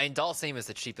else. I mean, Dalsim is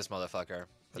the cheapest motherfucker.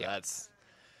 But Yeah. That's...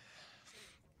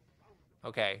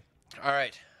 Okay. All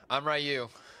right. I'm Ryu.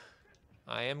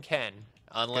 I am Ken.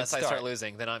 Unless Good I start start.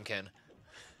 losing, then I'm Ken.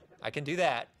 I can do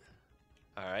that.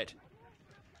 All right.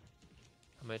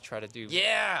 I'm going to try to do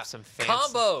some fancy...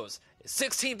 combos.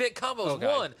 16-bit combos. Oh,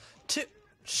 God. 1, 2...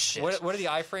 Shit. What are the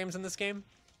iframes in this game?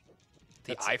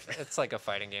 The iframe? It's like a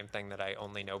fighting game thing that I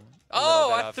only know.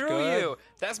 Oh, I threw you.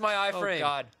 That's my iframe. Oh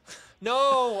God,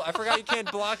 no! I forgot you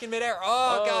can't block in midair.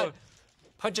 Oh God,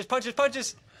 punches, punches,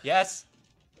 punches. Yes.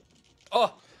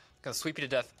 Oh, Gonna sweep you to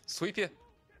death. Sweep you.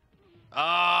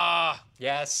 Ah.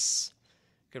 yes.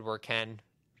 Good work, Ken.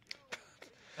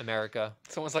 America.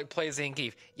 Someone's like, play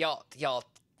Zangief. Y'all,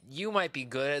 you might be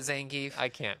good at Zangief. I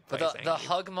can't. But Play the Zangief.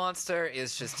 hug monster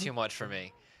is just too much for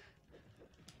me.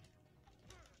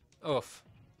 Oof.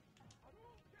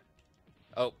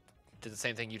 Oh, did the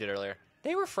same thing you did earlier.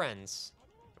 They were friends.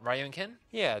 Ryu and Ken?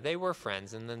 Yeah, they were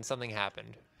friends, and then something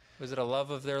happened. Was it a love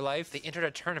of their life? They entered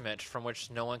a tournament from which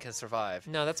no one can survive.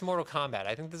 No, that's Mortal Kombat.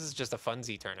 I think this is just a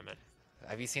funsy tournament.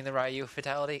 Have you seen the Ryu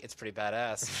fatality? It's pretty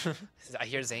badass. I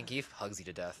hear Zangief hugs you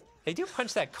to death. They do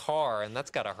punch that car, and that's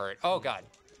gotta hurt. Oh God.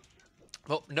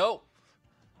 Oh, no.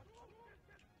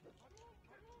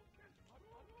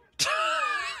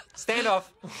 Standoff.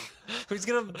 Who's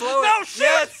gonna blow No, it? shit!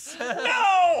 Yes!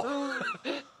 No!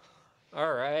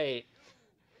 All right.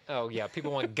 Oh yeah,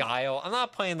 people want guile. I'm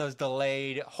not playing those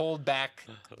delayed, hold back,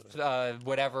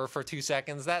 whatever for 2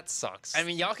 seconds. That sucks. I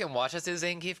mean, y'all can watch us do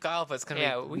Zangief, Kyle, but it's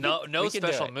gonna be we no can do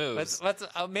special it. moves. Let's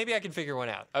maybe I can figure one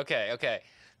out. Okay.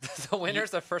 The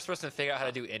winner's the first person to figure out how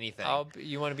to do anything.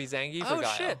 You want to be Zangief or Oh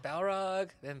Guile? shit, Balrog,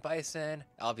 then Bison.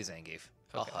 I'll be Zangief.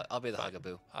 Okay, I'll be the fine.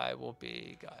 Hugaboo. I will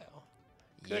be Guile.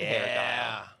 Good Yeah. hair,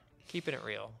 Guile. Keeping it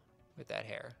real with that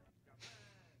hair.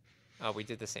 Oh, we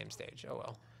did the same stage. Oh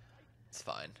well. It's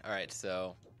fine. All right,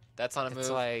 so that's on a move. It's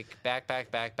like back,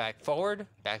 forward,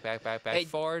 back, Hey,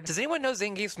 forward. Does anyone know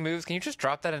Zangief's moves? Can you just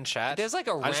drop that in chat? There's like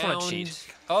a round. I just want to cheat.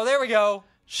 Oh, there we go.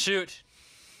 Shoot.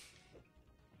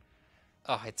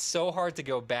 Oh, it's so hard to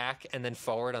go back and then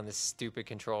forward on this stupid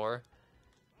controller.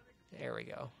 There we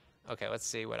go. Okay, let's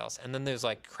see what else. And then there's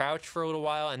like crouch for a little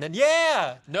while, and then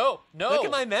No. Look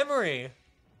at my memory.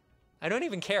 I don't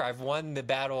even care. I've won the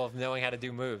battle of knowing how to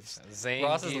do moves. Zangief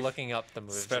Ross is looking up the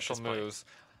moves. at special this point. moves.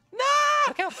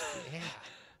 Look how.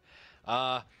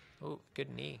 Yeah. Oh,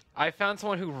 good knee. I found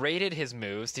someone who rated his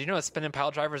moves. Did you know a spin and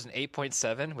pile driver is an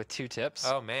 8.7 with 2 tips?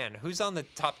 Oh man, who's on the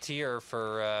top tier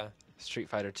for? Street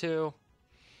Fighter 2.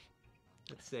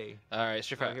 Let's see. All right,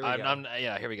 Street Fighter. here we go.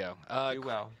 Yeah, here we go. Do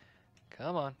well.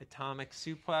 Come on. Atomic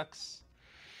suplex.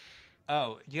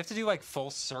 Oh, you have to do like full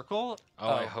circle. Oh,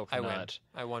 I hope I not. win.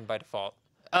 I won by default.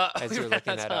 As As you're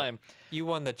looking that time. up. You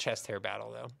won the chest hair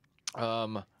battle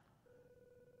though.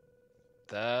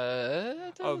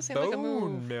 That doesn't seem like a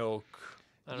move. milk.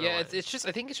 I don't know Yeah, what- it's just.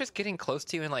 I think it's just getting close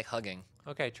to you and like hugging.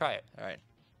 Okay, try it. All right.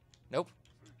 Nope.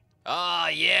 Ah,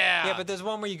 yeah. Yeah, but there's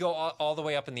one where you go all the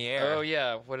way up in the air. Oh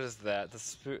yeah. What is that?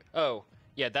 Oh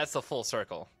yeah, that's the full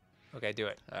circle. Okay, do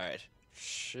it. All right.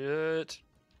 Shit.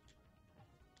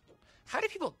 How do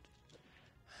people?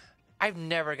 I've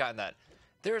never gotten that.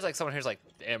 There's like someone who's like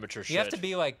amateur shit. You have to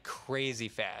be like crazy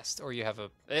fast, or you have a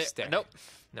stick. Nope.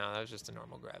 No, that was just a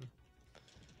normal grab.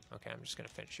 Okay, I'm just gonna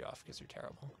finish you off because you're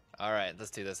terrible. All right,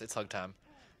 let's do this. It's hug time.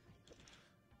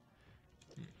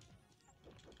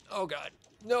 Oh God,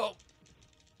 no!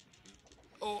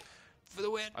 Oh, for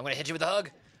the win! I'm gonna hit you with a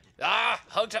hug. Ah,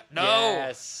 hug time. No.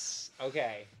 Yes.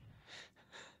 Okay.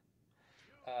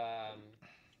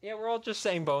 Yeah, we're all just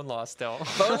saying bone loss still.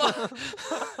 Bone law.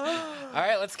 All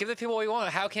right, let's give the people what we want.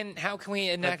 How can we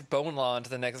enact bone law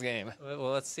into the next game?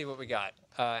 Well, let's see what we got.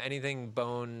 Anything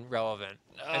bone relevant?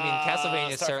 I mean,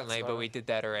 Castlevania Star certainly, Fox but we did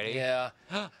that already. Yeah.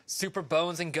 Super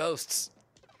bones and ghosts.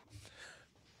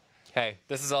 Okay.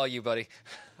 This is all you, buddy.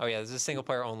 Oh yeah, this is single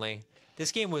player only.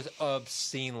 This game was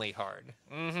obscenely hard.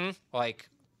 Mm-hmm. Like,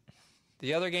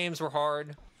 the other games were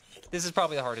hard. This is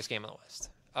probably the hardest game on the list.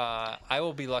 I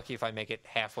will be lucky if I make it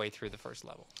halfway through the first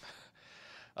level.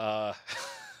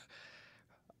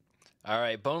 All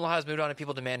right, bone law has moved on to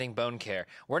people demanding bone care.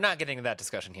 We're not getting into that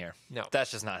discussion here. No.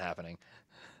 That's just not happening.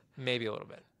 Maybe a little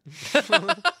bit.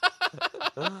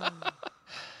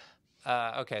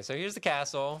 Okay, so here's the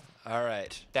castle. All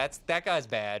right. That guy's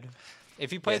bad.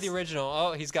 If you play Yes. the original,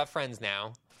 oh, he's got friends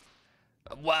now.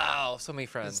 Wow, so many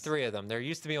There's friends. 3 of them. There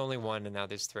used to be only 1, and now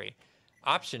there's 3.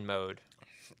 Option mode.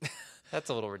 That's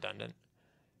a little redundant.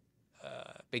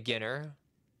 Beginner.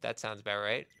 That sounds about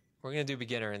right. We're going to do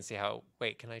beginner and see how...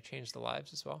 Wait, can I change the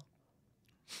lives as well?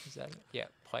 Is that... Yeah,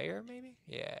 player maybe?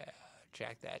 Yeah,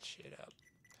 jack that shit up.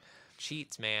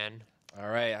 Cheats, man. All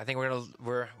right, I think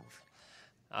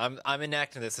I'm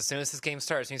enacting this. As soon as this game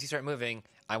starts, as soon as you start moving,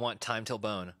 I want time till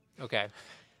bone. Okay.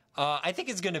 I think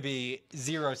it's going to be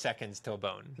 0 seconds till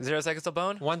bone. 0 seconds till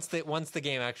bone? Once the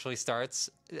game actually starts,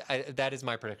 that is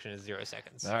my prediction, is 0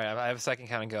 seconds. All right, I have a second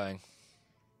count going.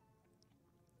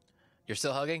 You're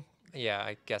still hugging? Yeah,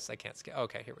 I guess I can't skip.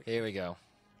 Okay, here we go. Here we go.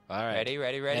 All right.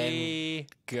 Ready. And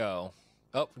go.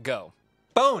 Oh, go.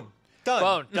 Bone! Done!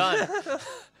 Bone, done.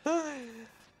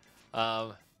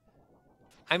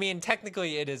 I mean,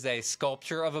 technically it is a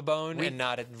sculpture of a bone and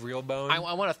not a real bone. I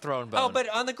want a throne bone. Oh, but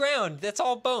on the ground, that's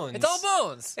all bones. it's all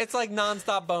bones. It's like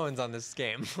nonstop bones on this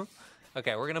game.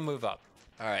 Okay, we're going to move up.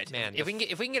 All right, Man, If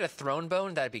we can get a throne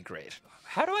bone, that'd be great.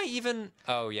 How do I even...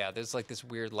 Oh, yeah, there's like this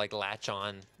weird like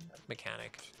latch-on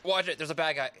mechanic. Watch it. There's a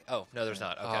bad guy. Oh no, there's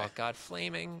not. Okay. Oh, God,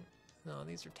 flaming. No,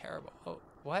 these are terrible. Oh,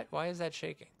 what? Why is that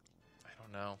shaking? I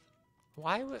don't know.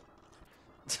 Why would...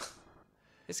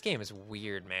 This game is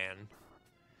weird, man.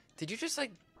 Did you just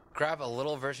like grab a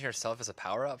little version of yourself as a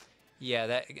power up?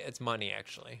 Yeah, it's money,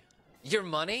 actually. Your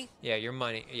money? Yeah, your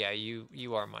money. Yeah,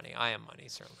 you are money. I am money,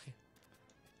 certainly.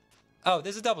 Oh,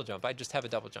 there's a double jump. I just have a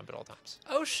double jump at all times.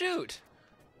 Oh shoot!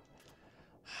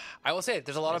 I will say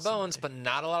there's a lot of bones, but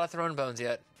not a lot of throne bones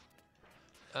yet.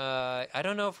 I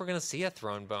don't know if we're gonna see a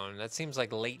throne bone. That seems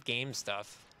like late game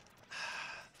stuff.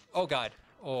 Oh God.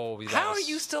 Oh, How are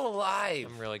you still alive?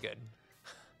 I'm really good.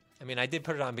 I mean, I did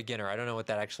put it on beginner. I don't know what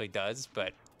that actually does,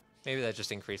 but maybe that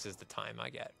just increases the time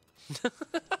I get.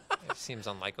 It seems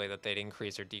unlikely that they'd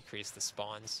increase or decrease the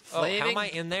spawns. Oh, how am I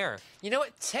in there? You know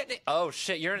what? Oh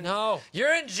shit! You're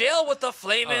in jail with the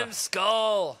flaming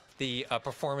skull. The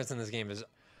performance in this game is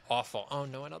awful. Oh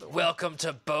no, another one. Welcome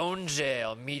to Bone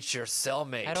Jail. Meet your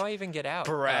cellmate. How do I even get out?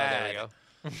 Brad. Oh,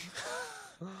 there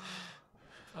we go.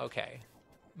 Okay.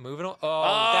 Moving on.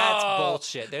 Oh, that's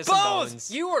bullshit. There's some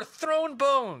bones. You are thrown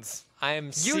bones. I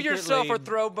am secretly... You yourself are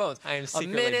thrown bones. I am a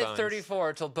secretly minute bones.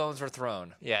 34 till bones were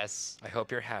thrown. Yes. I hope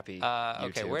you're happy. Okay,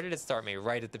 YouTube. where did it start me?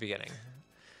 Right at the beginning.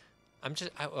 I'm just...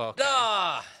 okay.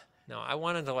 Ah! No, I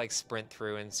wanted to like sprint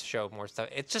through and show more stuff.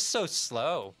 It's just so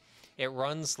slow. It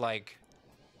runs like...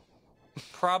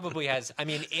 Probably has... I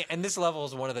mean, and this level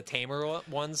is one of the tamer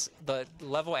ones. The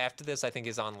level after this, I think,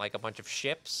 is on like a bunch of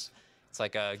ships. It's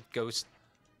like a ghost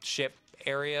ship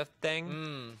area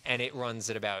thing. And it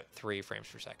runs at about 3 frames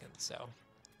per second, so...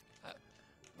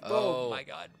 oh my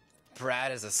God. Brad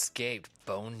has escaped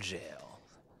Bone Jail.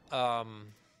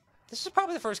 This is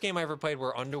probably the first game I ever played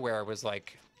where underwear was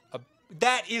like...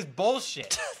 That is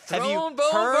bullshit. Have you Throne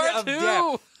Bone heard Part of 2?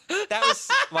 depth? That was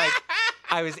like...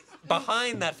 I was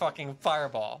behind that fucking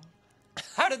fireball.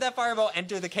 How did that fireball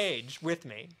enter the cage with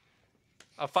me?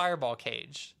 A fireball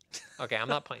cage. Okay, I'm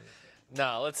not playing this.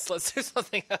 No, let's do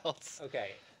something else.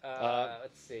 Okay,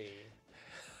 let's see.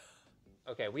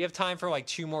 Okay, we have time for like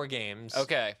 2 more games.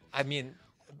 Okay. I mean,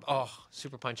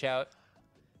 Super Punch Out.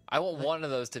 I want one of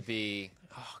those to be...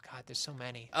 Oh, God, there's so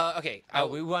many. Okay.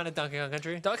 We wanted Donkey Kong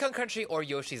Country? Donkey Kong Country or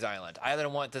Yoshi's Island. I either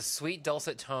want the sweet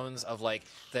dulcet tones of like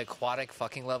the aquatic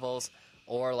fucking levels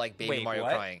or like Baby Mario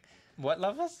what? crying. What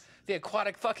levels? The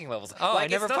aquatic fucking levels. Oh, like, I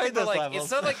never it's nothing played those but, like, levels.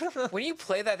 It's not like when you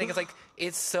play that thing, it's like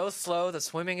it's so slow. The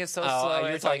swimming is so slow. Oh,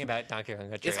 you're it's talking like, about Donkey Kong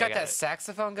Country. It's got that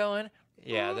saxophone going.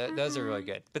 Yeah, those are really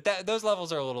good. But those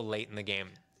levels are a little late in the game.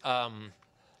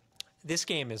 This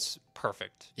game is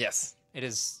perfect. Yes. It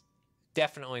is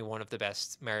definitely one of the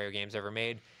best Mario games ever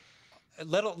made.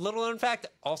 Little known fact,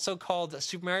 also called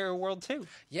Super Mario World 2.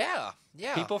 Yeah.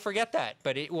 Yeah. People forget that,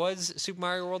 but it was Super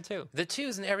Mario World 2. The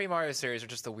 2s in every Mario series are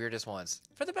just the weirdest ones.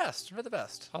 For the best. For the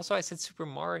best. Also, I said Super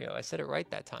Mario. I said it right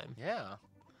that time. Yeah.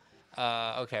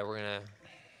 Okay, we're gonna...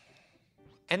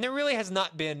 And there really has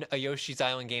not been a Yoshi's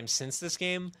Island game since this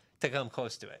game to come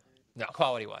close to it. No.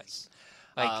 Quality-wise.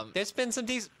 Like, there's been some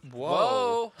decent...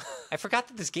 Whoa. I forgot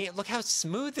that this game... Look how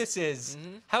smooth this is.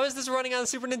 How is this running on the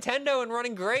Super Nintendo and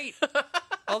running great?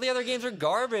 All the other games are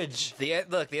garbage.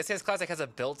 Look, the SNES Classic has a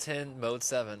built-in Mode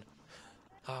 7.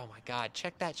 Oh, my God.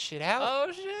 Check that shit out.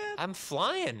 Oh, shit. I'm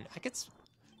flying. I could...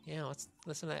 let's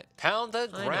listen to that. Pound the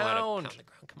I know how to ground. pound the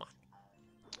ground. Come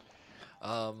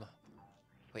on.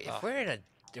 Wait, if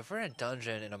we're in a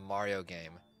dungeon in a Mario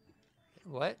game.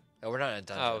 What? Oh, we're not in a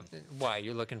dungeon. Oh, why?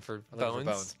 You're looking for I'm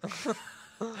bones? looking for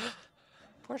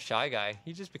Poor Shy Guy.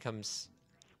 He just becomes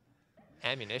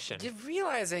ammunition. You're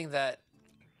realizing that,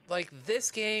 like,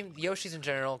 this game, Yoshi's in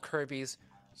general, Kirby's,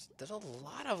 there's a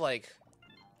lot of, like,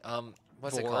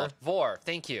 what's it Vor. called? Vor.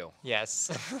 Thank you. Yes.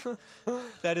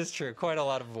 That is true. Quite a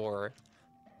lot of vor.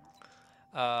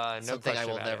 No Something question I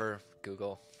will about it. never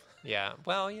Google. Yeah.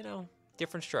 Well,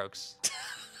 different strokes.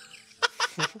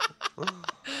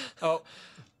 Oh.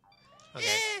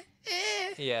 Okay.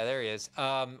 Yeah, there he is.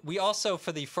 We also,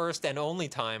 for the first and only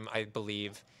time, I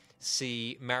believe,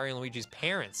 see Mario and Luigi's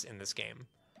parents in this game.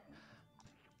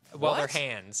 Well, their What?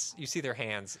 hands. You see their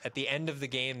hands. At the end of the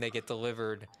game, they get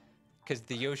delivered because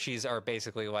the Yoshis are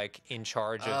basically like in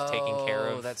charge of taking care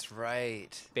of that's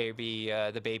right. the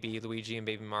baby Luigi and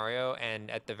baby Mario,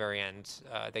 and at the very end,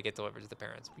 they get delivered to the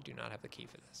parents. We do not have the key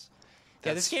for this.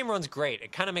 Yeah, this game runs great.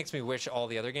 It kind of makes me wish all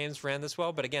the other games ran this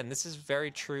well, but again, this is very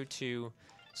true to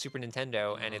Super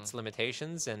Nintendo and its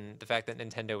limitations, and the fact that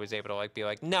Nintendo was able to be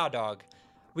like, nah, dog,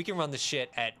 we can run this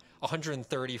shit at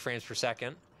 130 frames per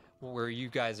second, where you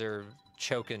guys are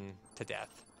choking to death.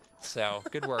 So,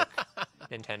 good work,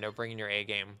 Nintendo, bringing your A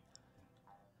game.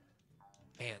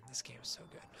 Man, this game is so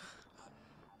good.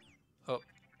 Oh,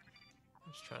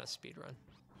 I'm just trying to speed run.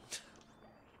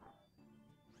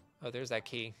 Oh, there's that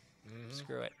key.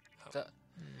 Screw it. Oh.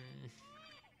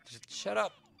 Just shut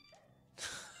up.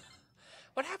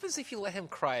 What happens if you let him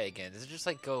cry again? Does it just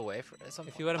go away for some?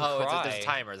 If you let him there's cry, a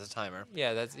timer. There's a timer.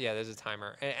 Yeah, there's a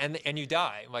timer, and you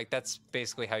die. That's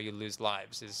basically how you lose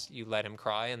lives. Is you let him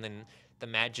cry, and then the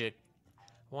magic.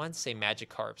 I wanted to say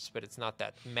magic harps, but it's not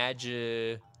that. What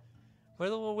are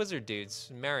the little wizard dudes?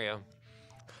 Mario.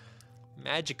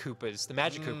 Magic Koopas. The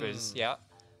Magic Koopas. Yeah,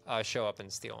 show up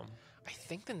and steal them. I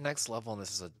think the next level in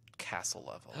this is a castle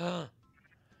level.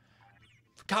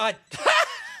 God,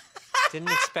 didn't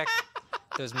expect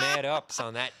those mad ups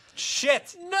on that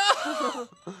shit. No.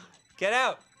 Get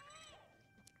out.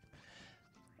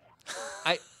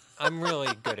 I'm really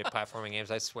good at platforming games,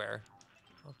 I swear.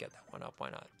 I'll get that one up. Why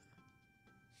not?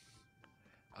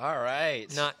 All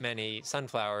right. Not many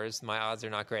sunflowers. My odds are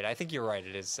not great. I think you're right.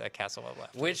 It is a castle level.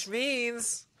 Which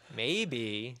means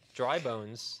maybe dry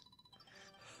bones.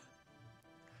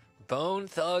 Bone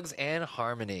Thugs and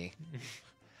Harmony.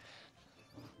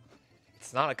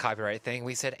 It's not a copyright thing.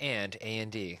 We said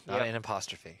A&D, not Yep. an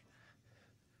apostrophe.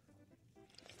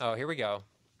 Oh, here we go.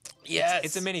 Yes.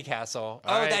 It's a mini castle.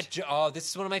 All right. This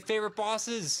is one of my favorite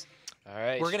bosses. All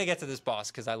right. We're gonna get to this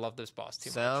boss because I love this boss too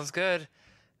much. Sounds good.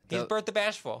 He's Bert the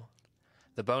Bashful.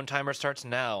 The bone timer starts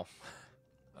now.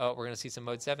 Oh, we're gonna see some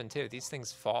mode 7 too. These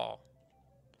things fall.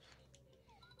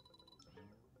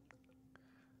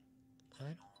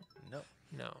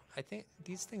 No, I think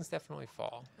these things definitely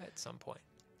fall at some point.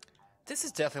 This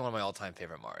is definitely one of my all-time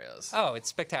favorite Marios. Oh, it's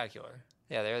spectacular.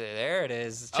 Yeah, there it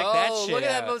is. Check that shit look at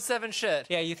out. that mode 7 shit.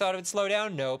 Yeah, you thought it would slow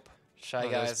down? Nope. Shy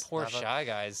Those Guys. poor Shy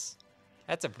Guys.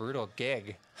 That's a brutal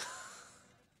gig.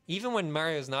 Even when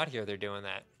Mario's not here, they're doing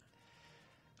that.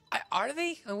 Are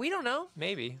they? We don't know.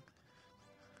 Maybe.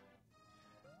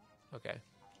 Okay.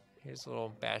 Here's a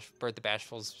little Bert the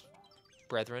Bashful's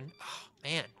brethren. Oh,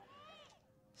 man.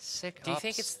 Sick Do you ups.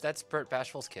 think that's Bert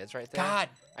Bashful's kids right there? God.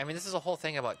 I mean, this is a whole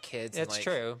thing about kids. That's and,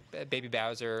 true. Baby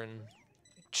Bowser and...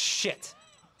 Shit.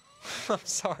 I'm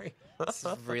sorry. This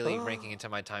is really ranking into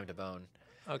my time to bone.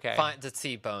 Okay. Fine, to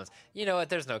see bones. You know what?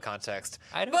 There's no context.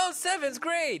 I don't- Bone 7's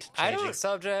great. I Changing don't-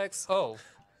 subjects. Oh.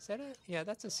 Is that it? Yeah,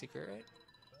 that's a secret, right?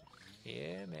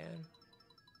 Yeah, man.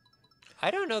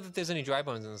 I don't know that there's any dry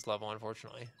bones in this level,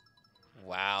 unfortunately.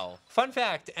 Wow. Fun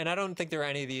fact, and I don't think there are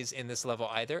any of these in this level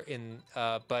either.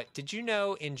 But did you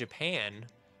know in Japan,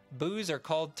 boos are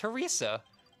called Teresa?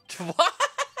 What?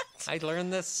 I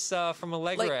learned this from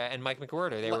Allegra and Mike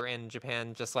McWhorter. They were in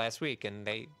Japan just last week, and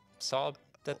they saw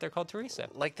that they're called Teresa.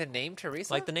 Like the name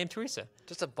Teresa? Like the name Teresa.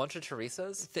 Just a bunch of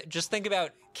Teresas? Just think about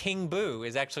King Boo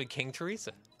is actually King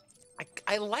Teresa.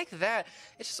 I like that.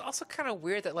 It's just also kind of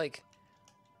weird that,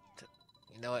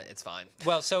 you know what? It's fine.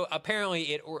 Well, so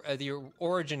apparently the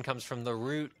origin comes from the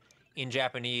root in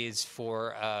Japanese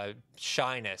for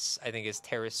shyness. I think is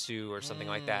teresu or something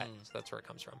like that. So that's where it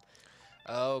comes from.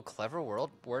 Oh, clever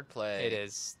wordplay. It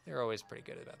is. They're always pretty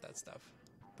good about that stuff.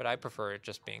 But I prefer it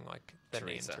just being like the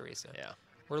Teresa. name Teresa. Yeah.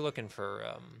 We're looking for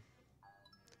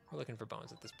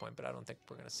bones at this point, but I don't think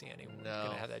we're gonna see any. We're No.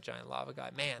 gonna have that giant lava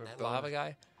guy. Man, We're that bones. lava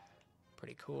guy,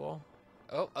 pretty cool.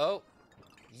 Oh.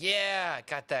 Yeah,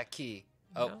 got that key.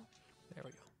 Oh. No? There we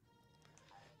go.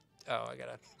 Oh, I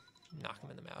gotta knock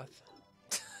him in the mouth.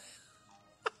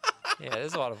 Yeah,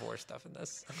 there's a lot of war stuff in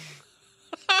this.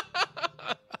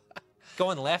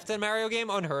 Going left in a Mario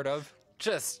game, unheard of.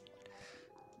 Just,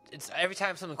 it's every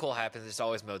time something cool happens, it's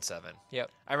always mode 7. Yep.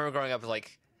 I remember growing up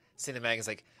like seeing the magazines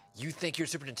like, you think your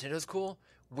Super Nintendo's cool?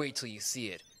 Wait till you see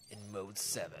it in mode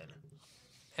 7.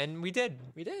 And we did.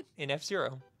 We did. In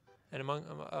F-Zero. And among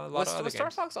a lot Was of other Star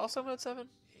games. Fox also mode 7?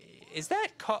 Is that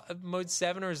mode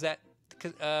 7 or is that...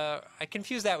 Cause, I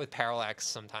confuse that with Parallax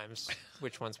sometimes.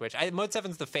 Which one's which? Mode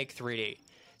 7's the fake 3D.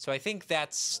 So I think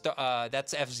that's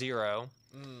F-Zero.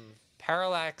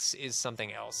 Parallax is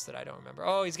something else that I don't remember.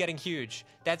 Oh, he's getting huge.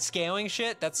 That scaling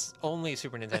shit, that's only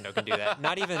Super Nintendo can do that.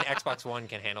 Not even Xbox One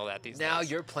can handle that these days. Now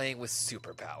you're playing with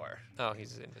superpower. Oh,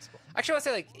 he's invisible. Actually, I want to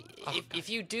say, like,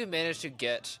 if you do manage to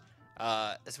get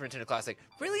a Super Nintendo Classic,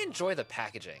 really enjoy the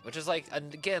packaging, which is like,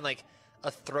 again, like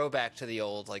a throwback to the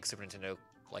old like Super Nintendo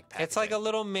like packaging. It's like a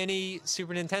little mini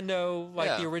Super Nintendo,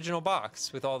 like the original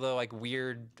box with all the like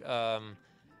weird.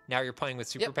 Now you're playing with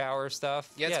superpower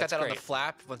stuff. Yeah, it's got that great. on the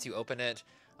flap once you open it.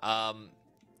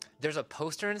 There's a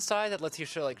poster inside that lets you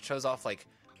shows off like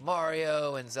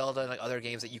Mario and Zelda and like other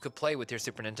games that you could play with your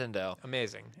Super Nintendo.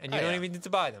 Amazing, and you don't even need to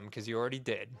buy them because you already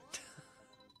did.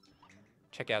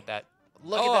 Check out that.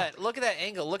 Look at that! Look at that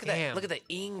angle! Look at Damn. that! Look at the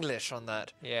English on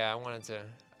that! Yeah, I wanted to.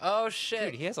 Oh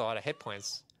shit! Dude, he has a lot of hit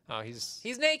points. Oh, he's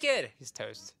naked. He's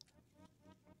toast.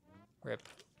 Rip.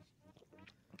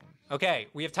 Okay,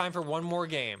 we have time for one more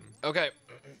game. Okay.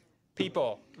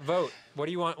 People, vote. What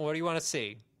do you want? What do you want to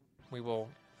see? We will.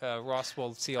 Ross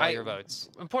will see all your votes.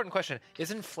 Important question: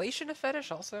 is inflation a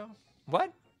fetish also?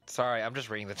 What? Sorry, I'm just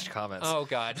reading the comments. Oh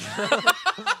God.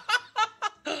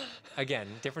 Again,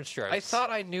 different strokes. I thought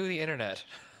I knew the internet.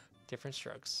 Different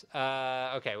strokes.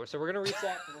 Okay, so we're gonna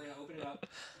reset and we're gonna open it up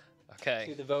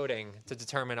to the voting to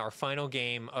determine our final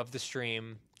game of the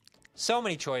stream. So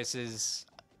many choices.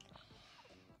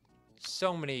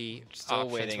 So many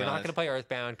options. Waiting We're on not it. going to play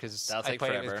Earthbound because I played it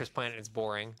forever. with Chris Planet. It's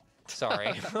boring. Sorry.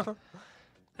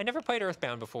 I never played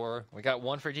Earthbound before. We got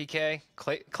one for DK.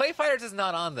 Clay Fighters is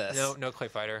not on this. No Clay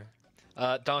Fighter.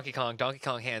 Donkey Kong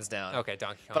hands down. Okay,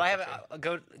 Donkey Kong. But I have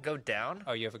go down.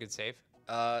 Oh, you have a good save?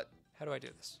 How do I do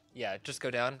this? Yeah, just go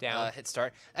down. Down. Hit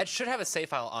start. It should have a save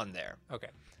file on there. Okay.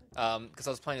 Because I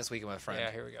was playing this week with my friend.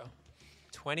 Yeah, here we go.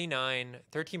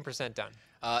 13% done.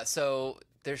 So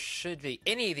there should be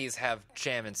any of these have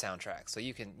jam and soundtrack, so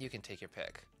you can take your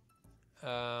pick.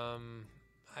 I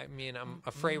mean, I'm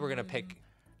afraid we're gonna pick.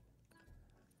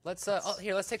 Let's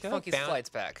take Funky's Flights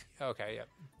back. Okay, yep.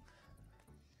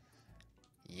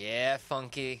 Yeah,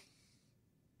 Funky.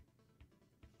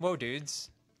 Whoa,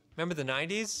 dudes! Remember the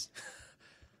 '90s?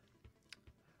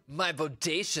 My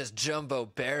bodacious jumbo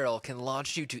barrel can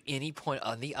launch you to any point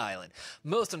on the island.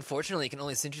 Most unfortunately, it can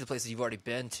only send you to places you've already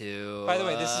been to. By the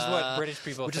way, this is what British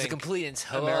people which think. is a complete and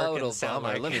Americans total sound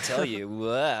bummer. like. Let me tell you.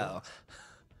 Wow.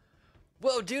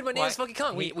 Whoa, dude, my name is Funky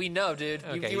Kong. We know, dude.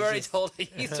 Okay, you already told me.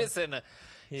 He's just in a...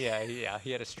 Yeah,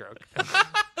 he had a stroke.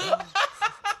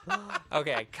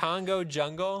 Okay, Congo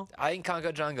Jungle. I in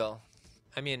Congo Jungle.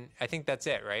 I mean, I think that's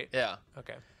it, right? Yeah.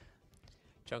 Okay.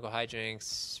 Jungle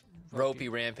Hijinks. Ropey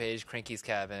Rampage, Cranky's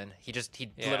Cabin. He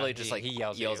literally just he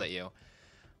yells at you.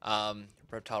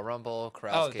 Reptile Rumble,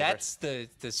 Corrals Oh, Caper. that's the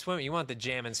swim. You want the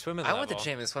jam and swimming I level. want the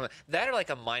jam and swimming. That are like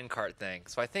a minecart thing.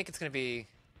 So I think it's gonna be.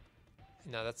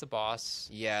 No, that's the boss.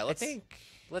 Yeah, let's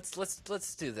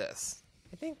do this.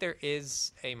 I think there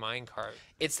is a minecart.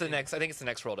 It's the next. I think it's the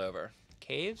next world over.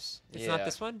 Caves? It's not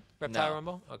this one. Reptile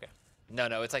Rumble. Okay.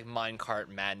 No, it's like minecart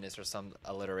madness or some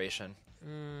alliteration.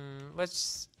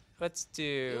 Let's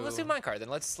do. Let's do minecart then.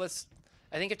 Let's.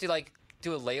 I think you have to like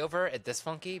do a layover at this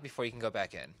Funky before you can go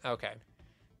back in. Okay.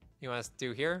 You want us to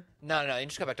do here? No. You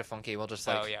just go back to Funky. We'll just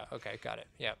like. Oh yeah. Okay. Got it.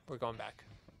 Yeah, we're going back.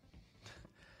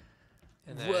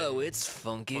 And Whoa! It's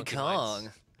Funky Kong.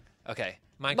 Lights. Okay.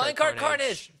 Minecart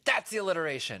Carnage. That's the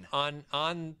alliteration.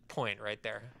 On point right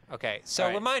there. Okay. So All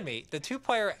right. remind me, the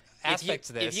two-player aspect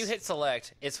to this. If you hit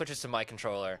select, it switches to my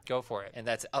controller. Go for it. And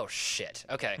that's oh shit.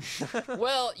 Okay.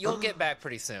 Well, you'll get back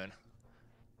pretty soon.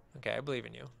 Okay, I believe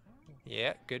in you.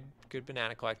 Yeah, good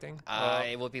banana collecting.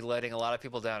 I will be letting a lot of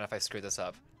people down if I screw this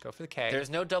up. Go for the K. There's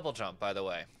no double jump, by the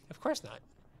way. Of course not.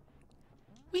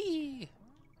 Whee!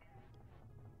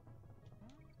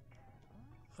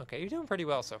 Okay, you're doing pretty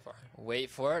well so far. Wait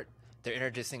for it. They're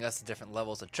introducing us to different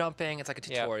levels of jumping. It's like a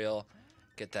tutorial.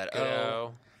 Get that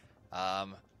Go.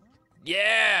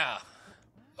 Yeah!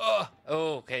 Oh,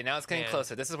 okay, now it's getting Man.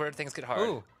 closer. This is where things get hard.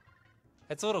 Ooh.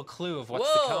 That's a little clue of what's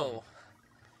Whoa! to come.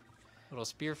 Little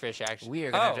spearfish action. We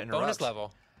are gonna have to bonus interrupt.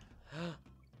 level.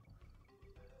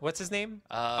 What's his name?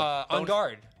 Bone- On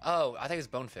guard. Oh, I think it's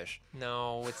Bonefish.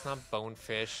 No, it's not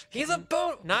bonefish. He's a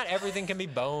bone. Not everything can be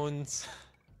bones.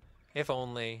 If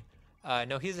only.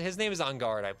 No, his name is On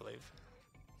Guard, I believe.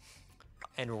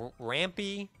 and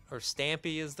Rampy or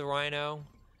Stampy is the rhino,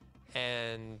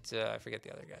 and I forget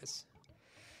the other guys.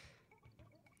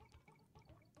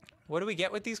 What do we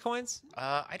get with these coins?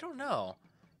 I don't know.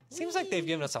 Seems like they've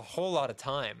given us a whole lot of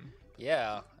time.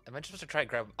 Yeah. Am I supposed to try to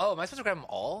grab them? Oh, am I supposed to grab them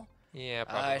all? Yeah,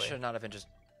 probably. I should not have been just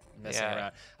messing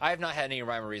around. I have not had any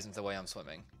rhyme or reason to the way I'm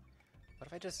swimming. What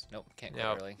if I just... Nope, can't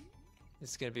go early.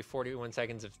 This is going to be 41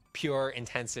 seconds of pure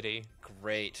intensity.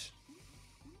 Great.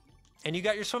 And you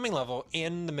got your swimming level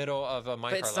in the middle of a minecart level.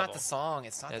 But it's not the song.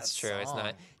 It's not That's that true.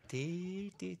 song.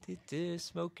 It's not.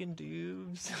 Smoking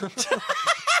doobs.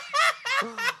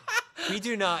 We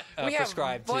do not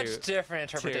prescribe to... We have much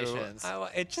different interpretations.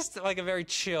 It's just like a very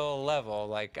chill level.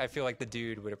 Like, I feel like the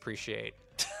dude would appreciate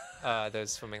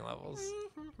those swimming levels.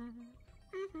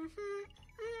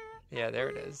 Yeah, there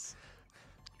it is.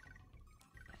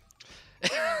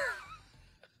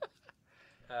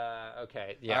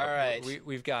 Okay. Yeah. All right.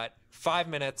 We've got 5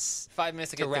 minutes. 5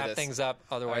 minutes to get wrap through this. things up.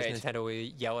 Otherwise, All right. Nintendo will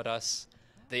yell at us.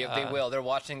 They will. They're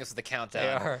watching us with the countdown.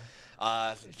 They are.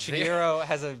 Shigeru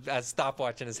has a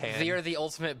stopwatch in his hand. They are the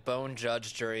ultimate bone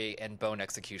judge, jury, and bone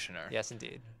executioner. Yes,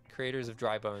 indeed. Creators of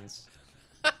Dry Bones.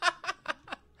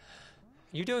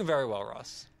 You're doing very well,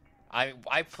 Ross.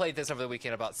 I played this over the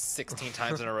weekend about 16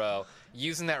 times in a row,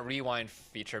 using that rewind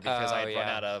feature because I had run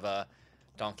out of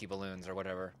donkey balloons or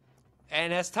whatever.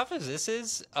 And as tough as this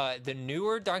is, the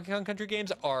newer Donkey Kong Country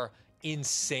games are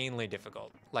insanely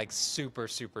difficult. Like, super,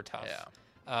 super tough.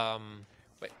 Yeah.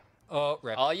 Wait. Oh,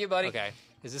 rip. All you, buddy. Okay.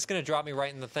 Is this going to drop me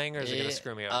right in the thing, or is it going to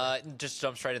screw me over? Just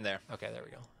jump straight in there. Okay, there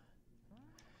we go.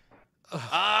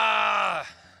 Ah!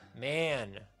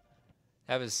 Man.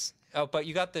 That was... Oh, but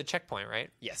you got the checkpoint, right?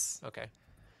 Yes. Okay.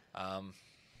 All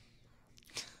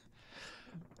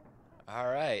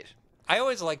right. I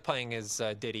always like playing as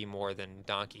Diddy more than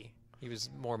Donkey. He was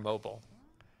more mobile.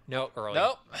 Nope, early.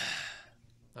 Nope.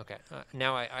 Okay.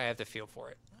 Now I have the feel for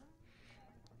it.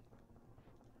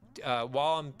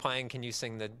 While I'm playing, can you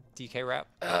sing the DK rap?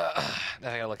 I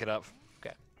gotta look it up.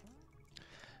 Okay.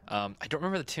 I don't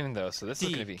remember the tune though, so this is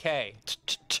gonna be DK.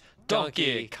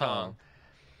 Donkey Kong.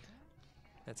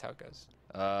 That's how it goes.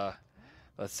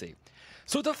 Let's see.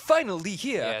 So they're finally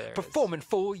here, Yeah, there it performing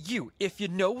for you. If you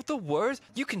know the words,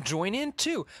 you can join in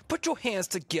too. Put your hands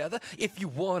together if you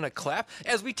wanna clap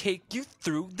as we take you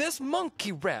through this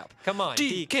monkey rap. Come on,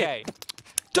 DK.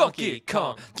 Donkey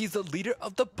Kong. He's the leader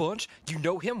of the bunch. You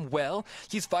know him well.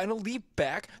 He's finally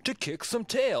back to kick some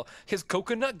tail. His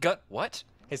coconut gun. What?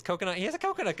 His coconut. He has a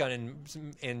coconut gun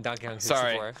in Donkey Kong 64.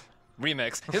 Sorry.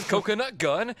 Remix. His coconut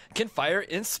gun can fire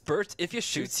in spurts. If you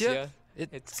shoots you,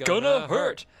 it's gonna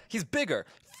hurt. He's bigger,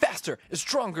 faster, and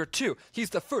stronger too.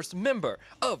 He's the first member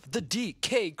of the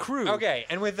DK crew. Okay,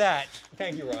 and with that,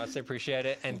 thank you, Ross. I appreciate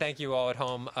it, and thank you all at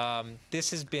home. This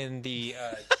has been the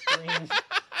stream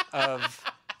of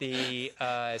the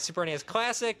Super NES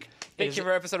Classic. Thank you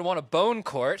for episode 1 of Bone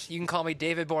Court. You can call me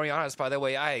David Boreanaz, by the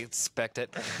way. I expect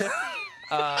it.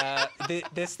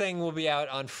 This thing will be out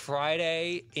on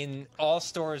Friday in all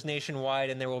stores nationwide,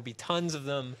 and there will be tons of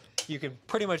them. You can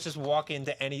pretty much just walk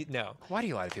into any... No. Why do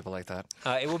you lie to people like that?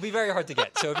 It will be very hard to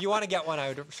get. So if you want to get one, I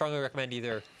would strongly recommend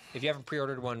either... If you haven't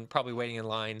pre-ordered one, probably waiting in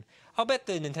line. I'll bet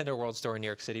the Nintendo World Store in New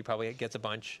York City probably gets a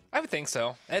bunch. I would think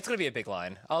so. It's going to be a big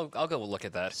line. I'll go look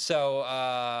at that. So,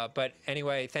 but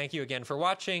anyway, thank you again for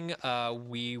watching.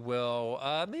 We will...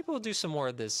 maybe we'll do some more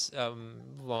of this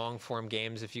long-form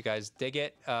games if you guys dig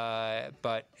it.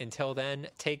 But until then,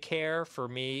 take care for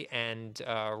me and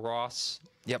Ross.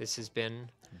 Yep. This has been...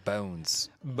 Bones.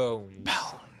 Bones.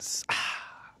 Bones.